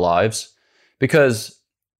meaning of our lives. Because,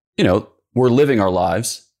 we're living our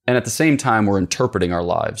lives, and at the same time, we're interpreting our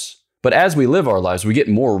lives. But as we live our lives, we get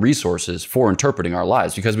more resources for interpreting our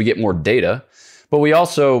lives because we get more data. But we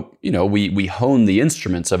also, we hone the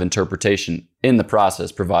instruments of interpretation in the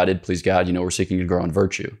process, provided, please God, we're seeking to grow in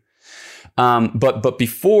virtue. But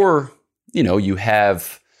before, you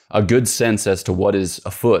have a good sense as to what is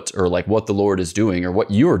afoot or like what the Lord is doing or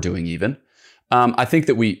what you're doing even, I think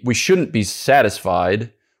that we shouldn't be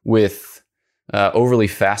satisfied with overly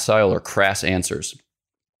facile or crass answers.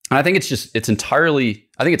 And I think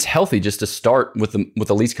it's healthy just to start with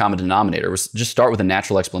the least common denominator. Just start with a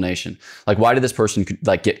natural explanation. Like, why did this person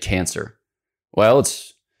like get cancer? Well,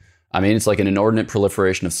 it's like an inordinate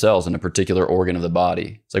proliferation of cells in a particular organ of the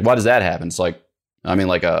body. It's like, why does that happen? It's like,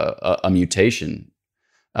 like a mutation.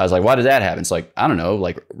 I was like, why did that happen? It's like, I don't know,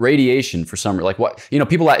 like radiation for some, like what,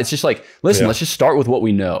 people, it's just like, listen, let's just start with what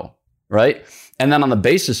we know, right? And then on the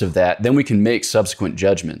basis of that, then we can make subsequent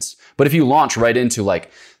judgments. But if you launch right into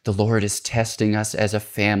like, the Lord is testing us as a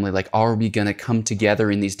family, like, are we going to come together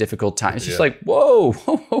in these difficult times? It's just like,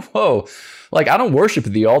 whoa. Like, I don't worship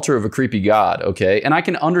at the altar of a creepy God, okay? And I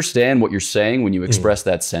can understand what you're saying when you express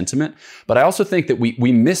that sentiment. But I also think that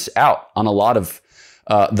we miss out on a lot of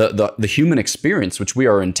the human experience, which we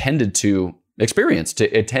are intended to experience,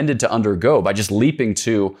 intended to undergo by just leaping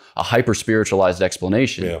to a hyper-spiritualized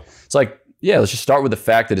explanation. Yeah. It's like, let's just start with the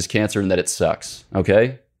fact that it's cancer and that it sucks,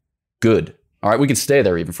 okay? Good. All right, we can stay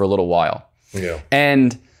there even for a little while. Yeah.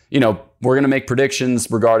 And, we're going to make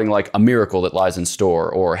predictions regarding like a miracle that lies in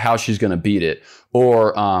store or how she's going to beat it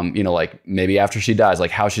or, like maybe after she dies,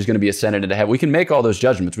 like how she's going to be ascended into heaven. We can make all those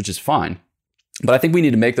judgments, which is fine. But I think we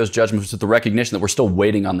need to make those judgments with the recognition that we're still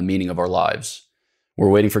waiting on the meaning of our lives. We're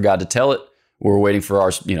waiting for God to tell it. We're waiting for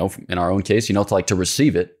our, in our own case, to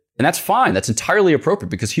receive it. And that's fine. That's entirely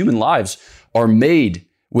appropriate because human lives are made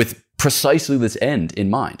with precisely this end in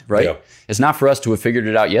mind, right? Yeah. It's not for us to have figured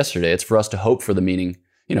it out yesterday. It's for us to hope for the meaning,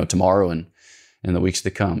 tomorrow and in the weeks to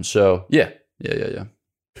come. So yeah. Do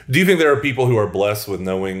you think there are people who are blessed with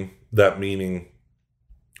knowing that meaning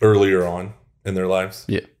earlier on in their lives?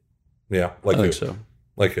 Yeah. Yeah. Like I who? think so.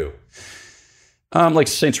 Like who? Like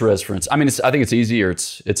Saint Therese, for instance. I think it's easy or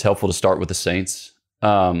it's helpful to start with the saints.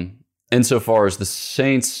 Insofar as the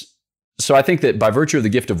saints, so I think that by virtue of the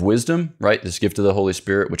gift of wisdom, right, this gift of the Holy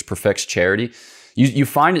Spirit, which perfects charity, you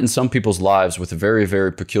find it in some people's lives with a very,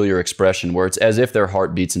 very peculiar expression where it's as if their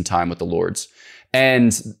heart beats in time with the Lord's.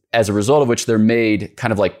 And as a result of which they're made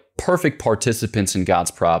kind of like perfect participants in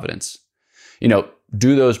God's providence.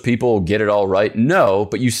 Do those people get it all right? No,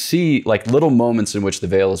 but you see like little moments in which the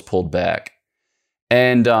veil is pulled back.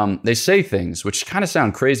 And they say things which kind of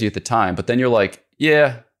sound crazy at the time, but then you're like,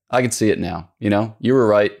 yeah, I can see it now. You were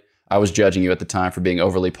right. I was judging you at the time for being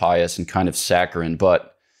overly pious and kind of saccharine, but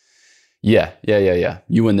yeah.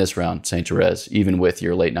 You win this round, Saint Therese, even with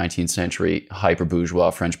your late 19th century hyper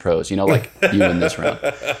bourgeois French prose. You win this round.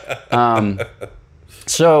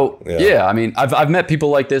 I've met people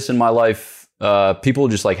like this in my life. People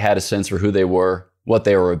just like had a sense for who they were, what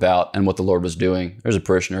they were about, and what the Lord was doing. There's a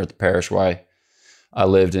parishioner at the parish where I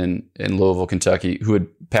lived in Louisville, Kentucky, who had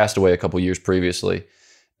passed away a couple years previously.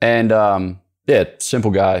 And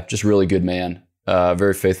simple guy, just really good man.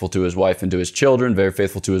 Very faithful to his wife and to his children, very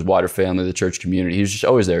faithful to his wider family, the church community. He was just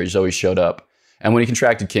always there. He just always showed up. And when he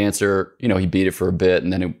contracted cancer, he beat it for a bit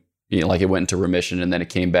and then it went into remission and then it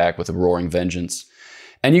came back with a roaring vengeance.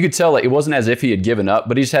 And you could tell it wasn't as if he had given up,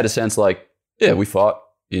 but he just had a sense like, yeah, we fought,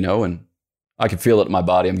 and I could feel it in my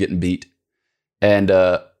body. I'm getting beat. And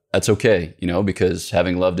that's okay, because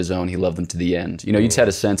having loved his own, he loved them to the end. You just had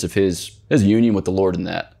a sense of his union with the Lord in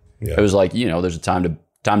that. Yeah. It was like, there's a time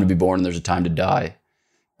to be born and there's a time to die.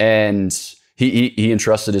 And he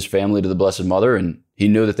entrusted his family to the Blessed Mother and he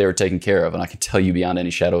knew that they were taken care of. And I can tell you beyond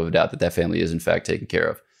any shadow of a doubt that family is in fact taken care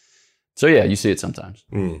of. So yeah, you see it sometimes.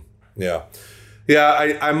 Yeah.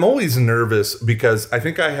 Yeah, I'm always nervous because I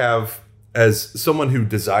think I have, as someone who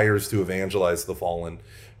desires to evangelize the fallen,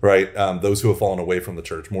 right? Those who have fallen away from the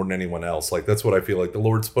church more than anyone else. Like, that's what I feel like the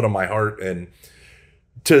Lord's put on my heart. And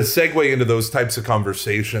to segue into those types of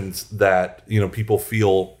conversations that, you know, people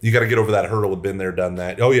feel you got to get over that hurdle of been there, done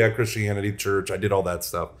that. Oh yeah, Christianity, church, I did all that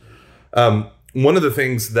stuff. One of the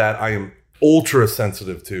things that I am ultra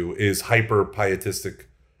sensitive to is hyper pietistic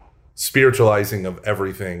spiritualizing of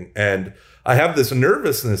everything. And I have this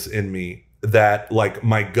nervousness in me that, like,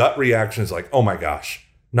 my gut reaction is like, oh my gosh,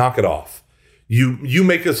 knock it off. You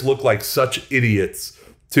make us look like such idiots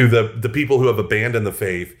to the people who have abandoned the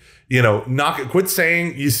faith. You know, quit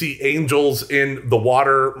saying you see angels in the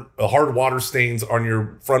water, hard water stains on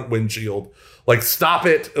your front windshield. Like, stop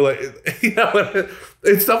it. Like, you know,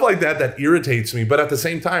 it's stuff like that irritates me. But at the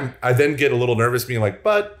same time, I then get a little nervous being like,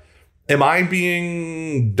 but am I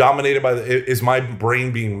being dominated is my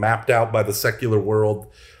brain being mapped out by the secular world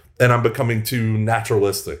and I'm becoming too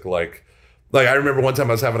naturalistic? Like I remember one time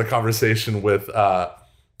I was having a conversation with a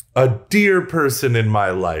dear person in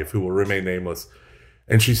my life who will remain nameless.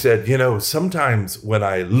 And she said, you know, sometimes when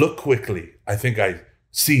I look quickly, I think I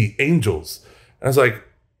see angels. And I was like,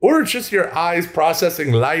 or it's just your eyes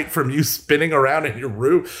processing light from you spinning around in your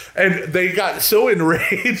room. And they got so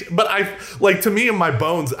enraged. But to me in my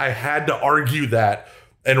bones, I had to argue that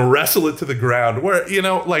and wrestle it to the ground where, you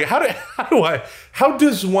know, like, how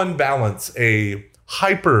does one balance a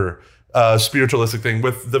hyper spiritualistic thing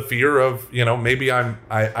with the fear of, you know, maybe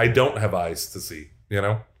I don't have eyes to see, you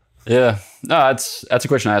know? Yeah, no, that's a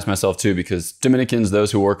question I ask myself too, because Dominicans,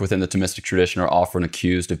 those who work within the Thomistic tradition, are often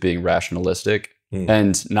accused of being rationalistic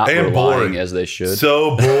and not relying boring. As they should.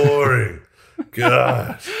 So boring.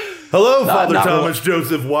 Gosh. Hello, Father Thomas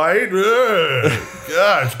Joseph White.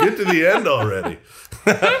 Gosh, get to the end already.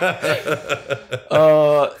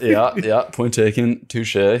 Yeah, point taken.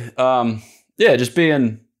 Touche. Just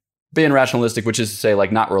being rationalistic, which is to say,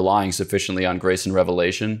 like, not relying sufficiently on grace and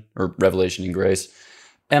revelation, or revelation and grace.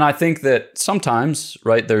 And I think that sometimes,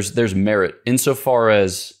 right, there's merit insofar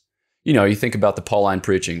as, you know, you think about the Pauline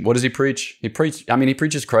preaching. What does he preach? He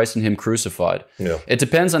preaches Christ and him crucified. Yeah. It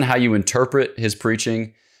depends on how you interpret his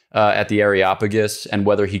preaching at the Areopagus and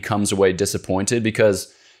whether he comes away disappointed,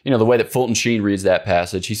 because, you know, the way that Fulton Sheen reads that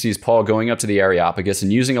passage, he sees Paul going up to the Areopagus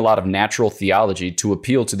and using a lot of natural theology to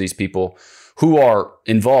appeal to these people who are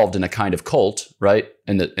involved in a kind of cult, right?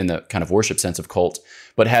 In the kind of worship sense of cult,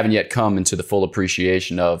 but haven't yet come into the full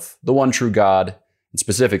appreciation of the one true God, and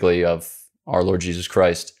specifically of our Lord Jesus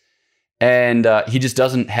Christ. And he just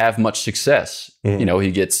doesn't have much success. Mm-hmm. You know,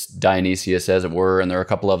 he gets Dionysius, as it were, and there are a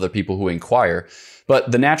couple other people who inquire.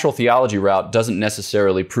 But the natural theology route doesn't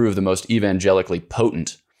necessarily prove the most evangelically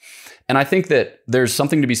potent. And I think that there's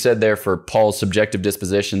something to be said there for Paul's subjective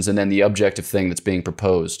dispositions and then the objective thing that's being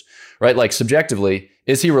proposed, right? Like, subjectively,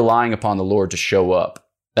 is he relying upon the Lord to show up?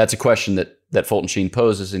 That's a question that Fulton Sheen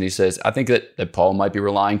poses, and he says, I think that Paul might be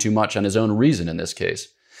relying too much on his own reason in this case.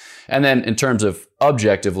 And then in terms of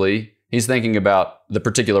objectively, he's thinking about the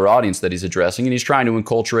particular audience that he's addressing, and he's trying to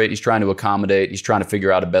enculturate, he's trying to accommodate, he's trying to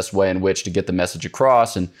figure out a best way in which to get the message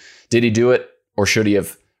across. And did he do it, or should he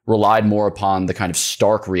have relied more upon the kind of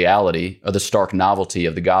stark reality or the stark novelty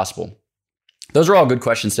of the gospel? Those are all good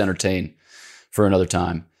questions to entertain for another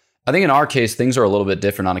time. I think in our case, things are a little bit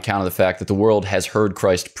different on account of the fact that the world has heard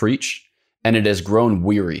Christ preach, and it has grown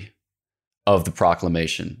weary of the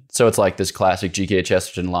proclamation. So it's like this classic G.K.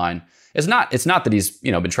 Chesterton line. It's not that he's,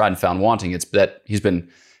 you know, been tried and found wanting. It's that he's been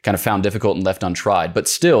kind of found difficult and left untried. But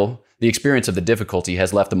still, the experience of the difficulty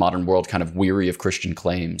has left the modern world kind of weary of Christian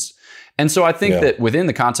claims. And so I think that within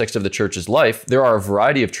the context of the church's life, there are a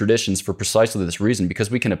variety of traditions for precisely this reason,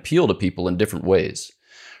 because we can appeal to people in different ways,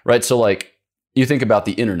 right? So, like, you think about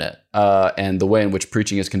the internet and the way in which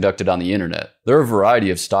preaching is conducted on the internet. There are a variety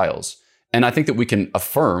of styles. And I think that we can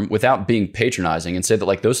affirm without being patronizing and say that,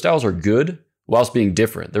 like, those styles are good whilst being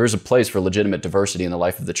different. There is a place for legitimate diversity in the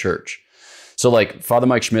life of the church. So, like, Father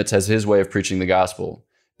Mike Schmitz has his way of preaching the gospel,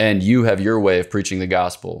 and you have your way of preaching the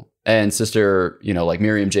gospel. And Sister, you know, like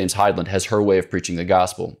Miriam James Heidland has her way of preaching the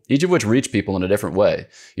gospel, each of which reach people in a different way.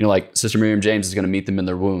 You know, like Sister Miriam James is going to meet them in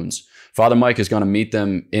their wounds. Father Mike is going to meet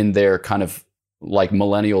them in their kind of like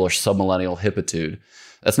millennial or submillennial hippitude.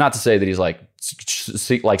 That's not to say that he's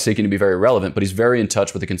seeking to be very relevant, but he's very in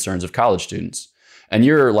touch with the concerns of college students. And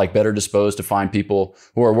you're like better disposed to find people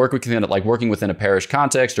who are working within a parish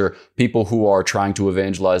context, or people who are trying to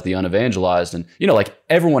evangelize the unevangelized. And, you know, like,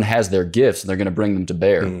 everyone has their gifts and they're going to bring them to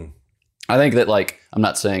bear. I think that, like, I'm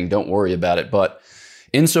not saying don't worry about it, but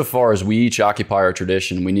insofar as we each occupy our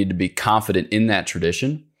tradition, we need to be confident in that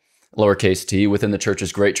tradition, lowercase t, within the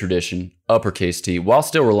church's great tradition, uppercase T, while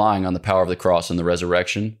still relying on the power of the cross and the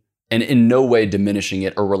resurrection and in no way diminishing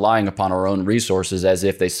it or relying upon our own resources as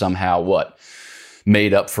if they somehow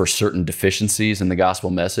made up for certain deficiencies in the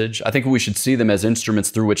gospel message. I think we should see them as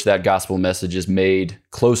instruments through which that gospel message is made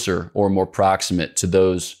closer or more proximate to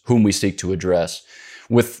those whom we seek to address,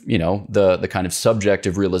 with, the kind of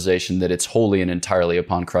subjective realization that it's wholly and entirely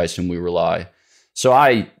upon Christ whom we rely. So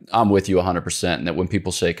I'm with you 100%, and that when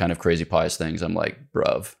people say kind of crazy pious things, I'm like,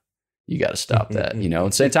 bruv, you got to stop that,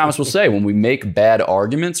 And St. Thomas will say, when we make bad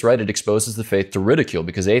arguments, right, it exposes the faith to ridicule,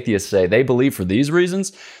 because atheists say they believe for these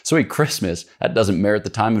reasons. Sweet Christmas, that doesn't merit the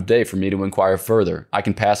time of day for me to inquire further. I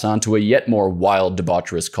can pass on to a yet more wild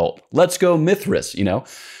debaucherous cult. Let's go Mithras, So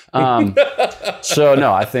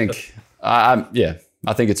no, I think, I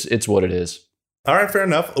think it's what it is. All right, fair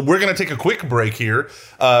enough. We're going to take a quick break here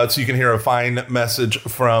so you can hear a fine message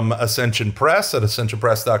from Ascension Press at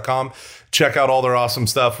ascensionpress.com. Check out all their awesome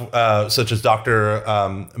stuff, such as Dr.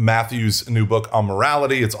 Matthew's new book on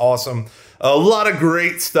morality. It's awesome. A lot of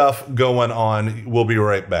great stuff going on. We'll be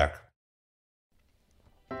right back.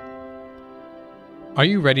 Are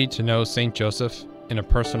you ready to know St. Joseph in a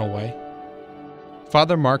personal way?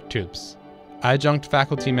 Father Mark Toups, adjunct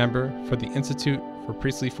faculty member for the Institute for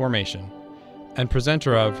Priestly Formation and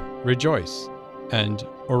presenter of Rejoice and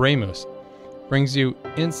Oremus, brings you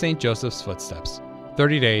In St. Joseph's Footsteps,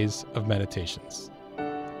 30 Days of Meditations.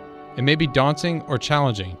 It may be daunting or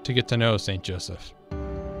challenging to get to know St. Joseph,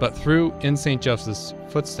 but through In St. Joseph's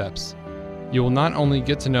Footsteps, you will not only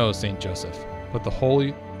get to know St. Joseph, but the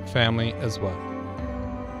Holy Family as well.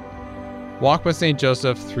 Walk with St.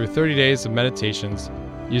 Joseph through 30 days of meditations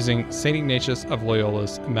using St. Ignatius of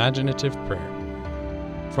Loyola's imaginative prayer.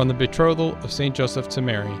 From the betrothal of St. Joseph to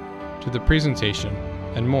Mary to the presentation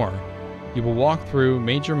and more, you will walk through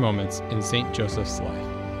major moments in St. Joseph's life.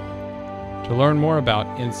 To learn more about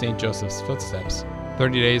In St. Joseph's Footsteps,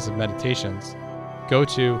 30 Days of Meditations, go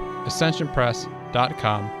to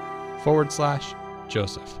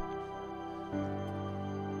ascensionpress.com/Joseph.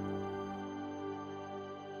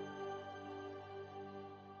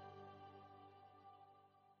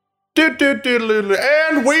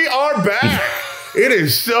 And we are back. It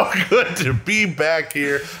is so good to be back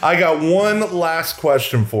here. I got one last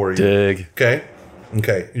question for you. Dig. Okay.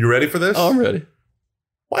 You ready for this? Oh, I'm ready.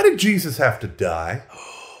 Why did Jesus have to die?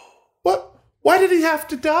 What? Why did he have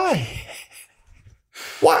to die?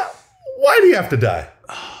 Why did he have to die?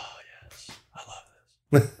 Oh, yes. I love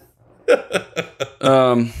this.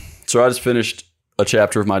 So I just finished a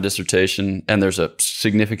chapter of my dissertation, and there's a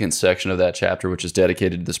significant section of that chapter which is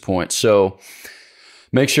dedicated to this point. So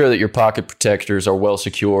make sure that your pocket protectors are well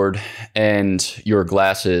secured and your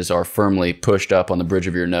glasses are firmly pushed up on the bridge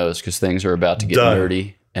of your nose, because things are about to get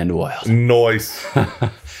nerdy and wild. Noise.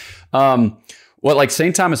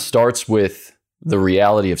 St. Thomas starts with the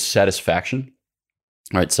reality of satisfaction,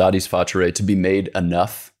 right? Satisfacere, to be made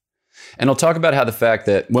enough. And he'll talk about how the fact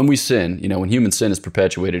that when we sin, when human sin is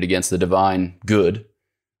perpetuated against the divine good,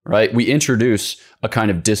 right? We introduce a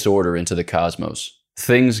kind of disorder into the cosmos.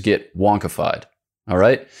 Things get wonkified. All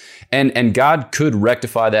right. And God could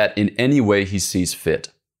rectify that in any way he sees fit.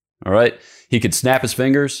 All right. He could snap his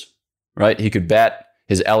fingers, right? He could bat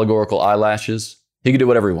his allegorical eyelashes. He could do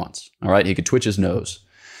whatever he wants. All right. He could twitch his nose.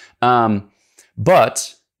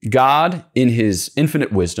 But God, in his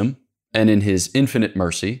infinite wisdom and in his infinite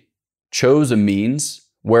mercy, chose a means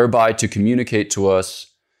whereby to communicate to us,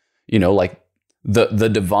 the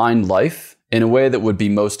divine life in a way that would be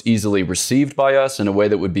most easily received by us, in a way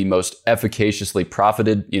that would be most efficaciously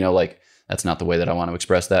profited. That's not the way that I want to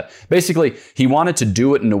express that. Basically, he wanted to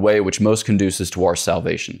do it in a way which most conduces to our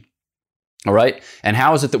salvation. All right? And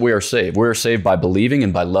how is it that we are saved? We are saved by believing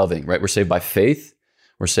and by loving, right? We're saved by faith.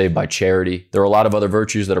 We're saved by charity. There are a lot of other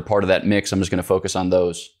virtues that are part of that mix. I'm just going to focus on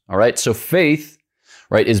those. All right? So faith,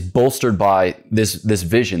 right, is bolstered by this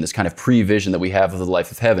vision, this kind of pre-vision that we have of the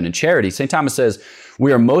life of heaven. And charity, St. Thomas says,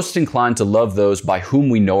 we are most inclined to love those by whom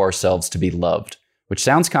we know ourselves to be loved, which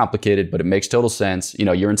sounds complicated, but it makes total sense.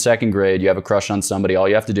 You're in second grade, you have a crush on somebody. All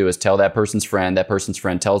you have to do is tell that person's friend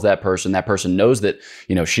tells that person knows that,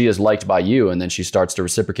 she is liked by you. And then she starts to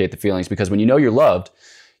reciprocate the feelings, because when you know you're loved,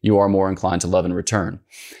 you are more inclined to love in return.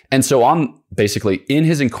 And so basically, in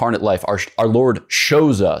his incarnate life, our Lord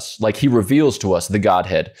shows us, he reveals to us the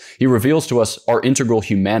Godhead. He reveals to us our integral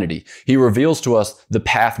humanity. He reveals to us the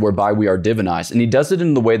path whereby we are divinized. And he does it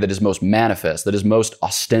in the way that is most manifest, that is most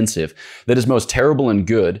ostensive, that is most terrible and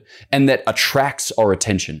good, and that attracts our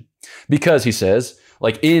attention. Because, he says,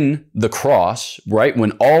 like in the cross, right?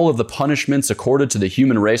 When all of the punishments accorded to the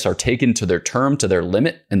human race are taken to their term, to their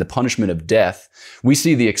limit, and the punishment of death, we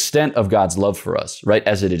see the extent of God's love for us, right?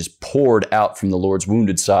 As it is poured out from the Lord's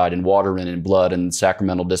wounded side in water and in blood and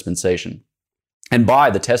sacramental dispensation. And by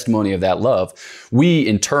the testimony of that love, we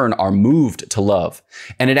in turn are moved to love.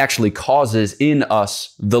 And it actually causes in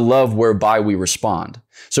us the love whereby we respond.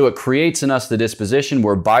 So it creates in us the disposition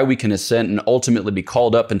whereby we can assent and ultimately be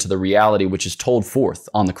called up into the reality which is told forth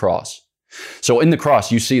on the cross. So in the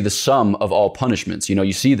cross, you see the sum of all punishments.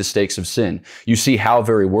 You see the stakes of sin. You see how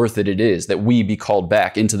very worth it is that we be called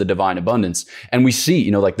back into the divine abundance. And we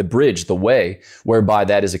see, like the bridge, the way whereby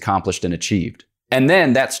that is accomplished and achieved. And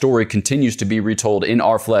then that story continues to be retold in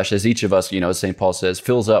our flesh as each of us, as St. Paul says,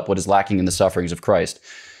 fills up what is lacking in the sufferings of Christ.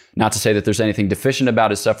 Not to say that there's anything deficient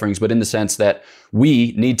about his sufferings, but in the sense that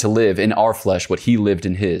we need to live in our flesh what he lived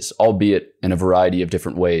in his, albeit in a variety of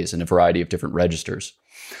different ways, in a variety of different registers.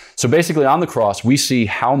 So basically on the cross, we see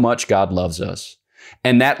how much God loves us.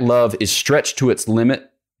 And that love is stretched to its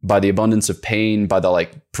limit by the abundance of pain, by the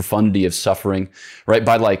profundity of suffering, right?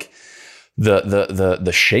 By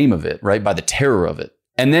the shame of it, right? By the terror of it.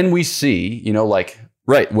 And then we see,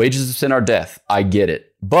 right, wages of sin are death. I get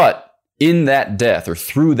it. But in that death or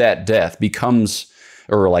through that death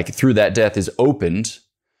through that death is opened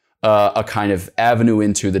a kind of avenue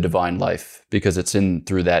into the divine life, because it's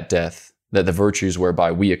through that death that the virtues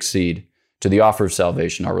whereby we accede to the offer of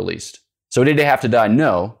salvation are released. So did he have to die?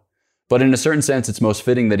 No. But in a certain sense, it's most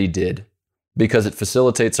fitting that he did, because it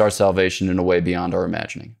facilitates our salvation in a way beyond our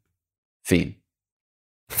imagining. Fiend.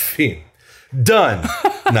 Done.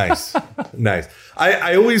 Nice. I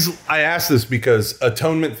ask this because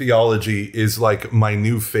atonement theology is like my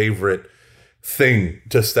new favorite thing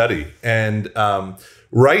to study. And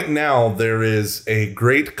right now there is a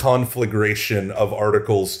great conflagration of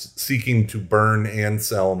articles seeking to burn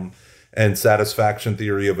Anselm and satisfaction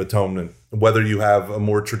theory of atonement. Whether you have a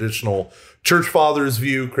more traditional church fathers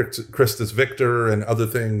view, Christus Victor and other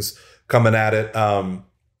things coming at it,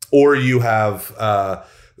 or you have a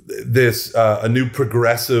new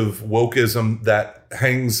progressive wokeism that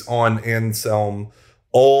hangs on Anselm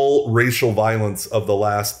all racial violence of the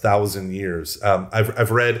last 1,000 years.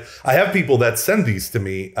 I have people that send these to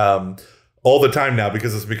me all the time now,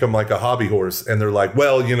 because it's become like a hobby horse. And they're like,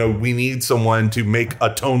 well, we need someone to make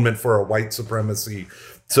atonement for a white supremacy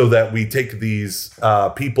so that we take these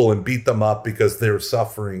people and beat them up because their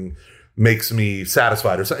suffering makes me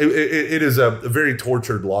satisfied. Or so. It is a very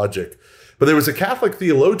tortured logic. But there was a Catholic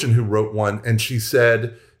theologian who wrote one, and she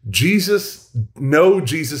said, Jesus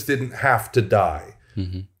didn't have to die.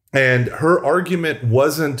 Mm-hmm. And her argument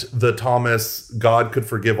wasn't the Thomas, God could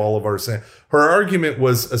forgive all of our sin. Her argument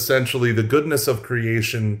was essentially the goodness of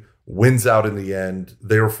creation wins out in the end.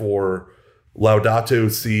 Therefore,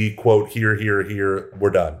 Laudato Si, quote, here, we're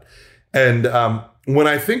done. And when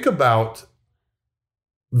I think about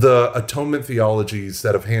the atonement theologies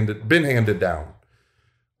that have been handed down,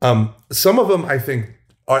 some of them I think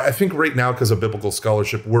right now, because of biblical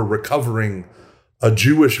scholarship, we're recovering a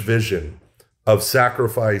Jewish vision of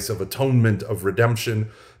sacrifice, of atonement, of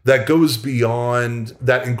redemption that goes beyond,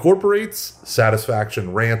 that incorporates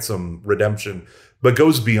satisfaction, ransom, redemption, but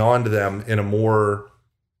goes beyond them in a more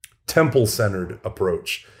temple-centered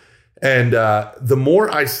approach. And the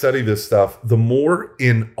more I study this stuff, the more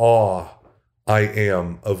in awe I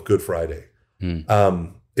am of Good Friday.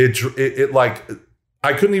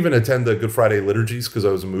 I couldn't even attend the Good Friday liturgies because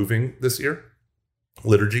I was moving this year,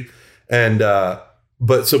 liturgy. And,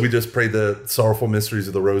 but so we just prayed the sorrowful mysteries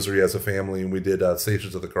of the Rosary as a family, and we did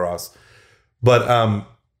Stations of the Cross. But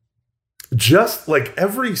just like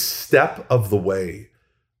every step of the way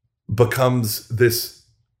becomes this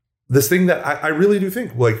thing that I really do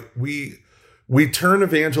think, like we turn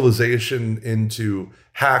evangelization into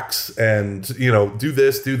hacks and, do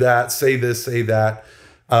this, do that, say this, say that.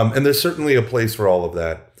 And there's certainly a place for all of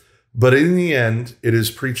that. But in the end, it is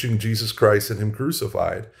preaching Jesus Christ and him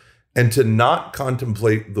crucified, and to not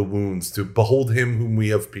contemplate the wounds, to behold him whom we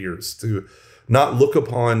have pierced, to not look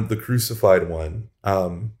upon the crucified one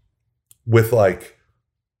with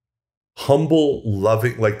humble,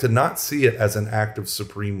 loving, to not see it as an act of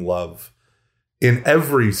supreme love in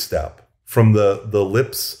every step, from the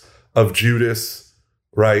lips of Judas,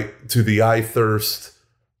 right, to the eye thirst.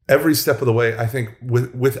 Every step of the way, I think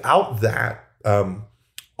without that,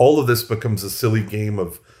 all of this becomes a silly game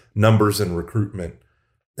of numbers and recruitment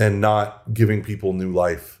and not giving people new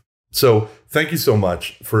life. So thank you so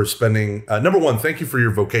much for spending. Number one, thank you for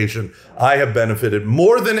your vocation. I have benefited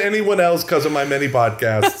more than anyone else because of my many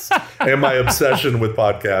podcasts and my obsession with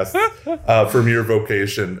podcasts from your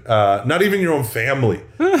vocation. Not even your own family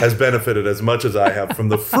has benefited as much as I have from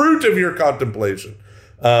the fruit of your contemplation.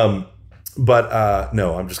 But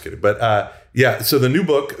no, I'm just kidding. But yeah, so the new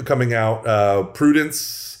book coming out,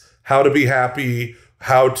 Prudence, How to Be Happy,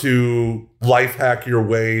 How to Life Hack Your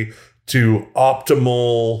Way to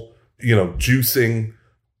Optimal, juicing,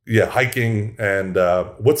 hiking, and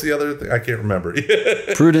what's the other thing? I can't remember.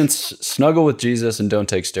 Prudence, Snuggle with Jesus, and Don't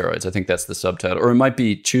Take Steroids. I think that's the subtitle. Or it might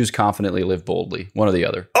be Choose Confidently, Live Boldly. One or the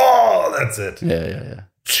other. Oh, that's it. Yeah.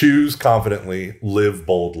 Choose confidently, live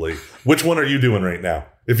boldly. Which one are you doing right now?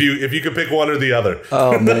 If you could pick one or the other.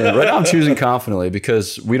 Oh, man. Right now I'm choosing confidently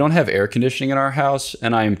because we don't have air conditioning in our house,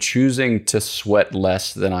 and I am choosing to sweat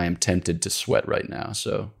less than I am tempted to sweat right now.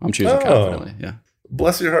 So I'm choosing confidently. Yeah.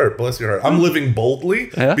 Bless your heart. Bless your heart. I'm living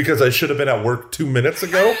boldly because I should have been at work 2 minutes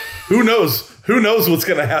ago. Who knows? Who knows what's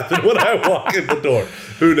going to happen when I walk in the door?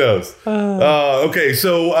 Who knows? Okay,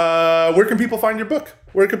 so where can people find your book?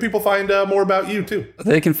 Where can people find more about you, too?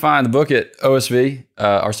 They can find the book at OSV,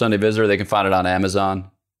 Our Sunday Visitor. They can find it on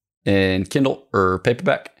Amazon in Kindle or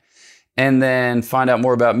paperback. And then find out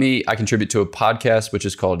more about me. I contribute to a podcast, which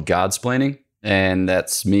is called Godsplaining. And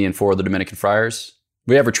that's me and 4 other Dominican friars.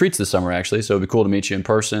 We have retreats this summer, actually, so it'd be cool to meet you in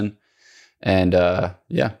person. And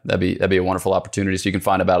that'd be a wonderful opportunity. So you can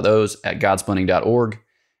find about those at godsplaining.org.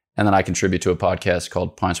 And then I contribute to a podcast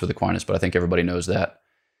called Pints with Aquinas, but I think everybody knows that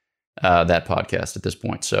podcast at this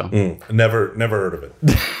point. So never heard of it.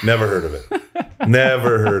 Never heard of it.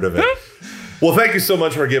 Never heard of it. Well, thank you so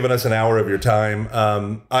much for giving us an hour of your time.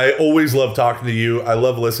 I always love talking to you. I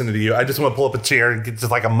love listening to you. I just want to pull up a chair and get just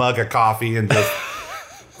like a mug of coffee and just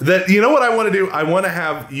that. You know what I want to do? I want to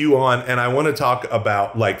have you on and I want to talk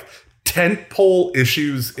about like tentpole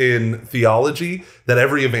issues in theology that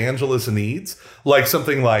every evangelist needs. Like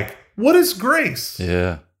something like, what is grace?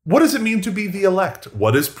 Yeah. What does it mean to be the elect?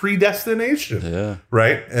 What is predestination? Yeah.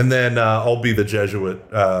 Right? And then I'll be the Jesuit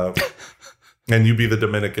and you be the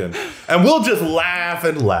Dominican. And we'll just laugh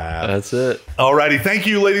and laugh. That's it. Alrighty. Thank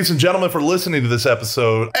you, ladies and gentlemen, for listening to this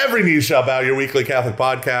episode. Every Knee Shall Bow, your weekly Catholic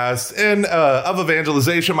podcast and of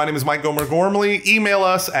evangelization. My name is Mike Gomer Gormley. Email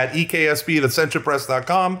us at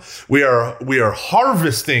eksp@ascensionpress.com. We are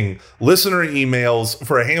harvesting listener emails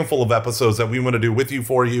for a handful of episodes that we want to do with you,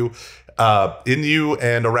 for you, in you,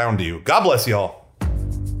 and around you. God bless y'all.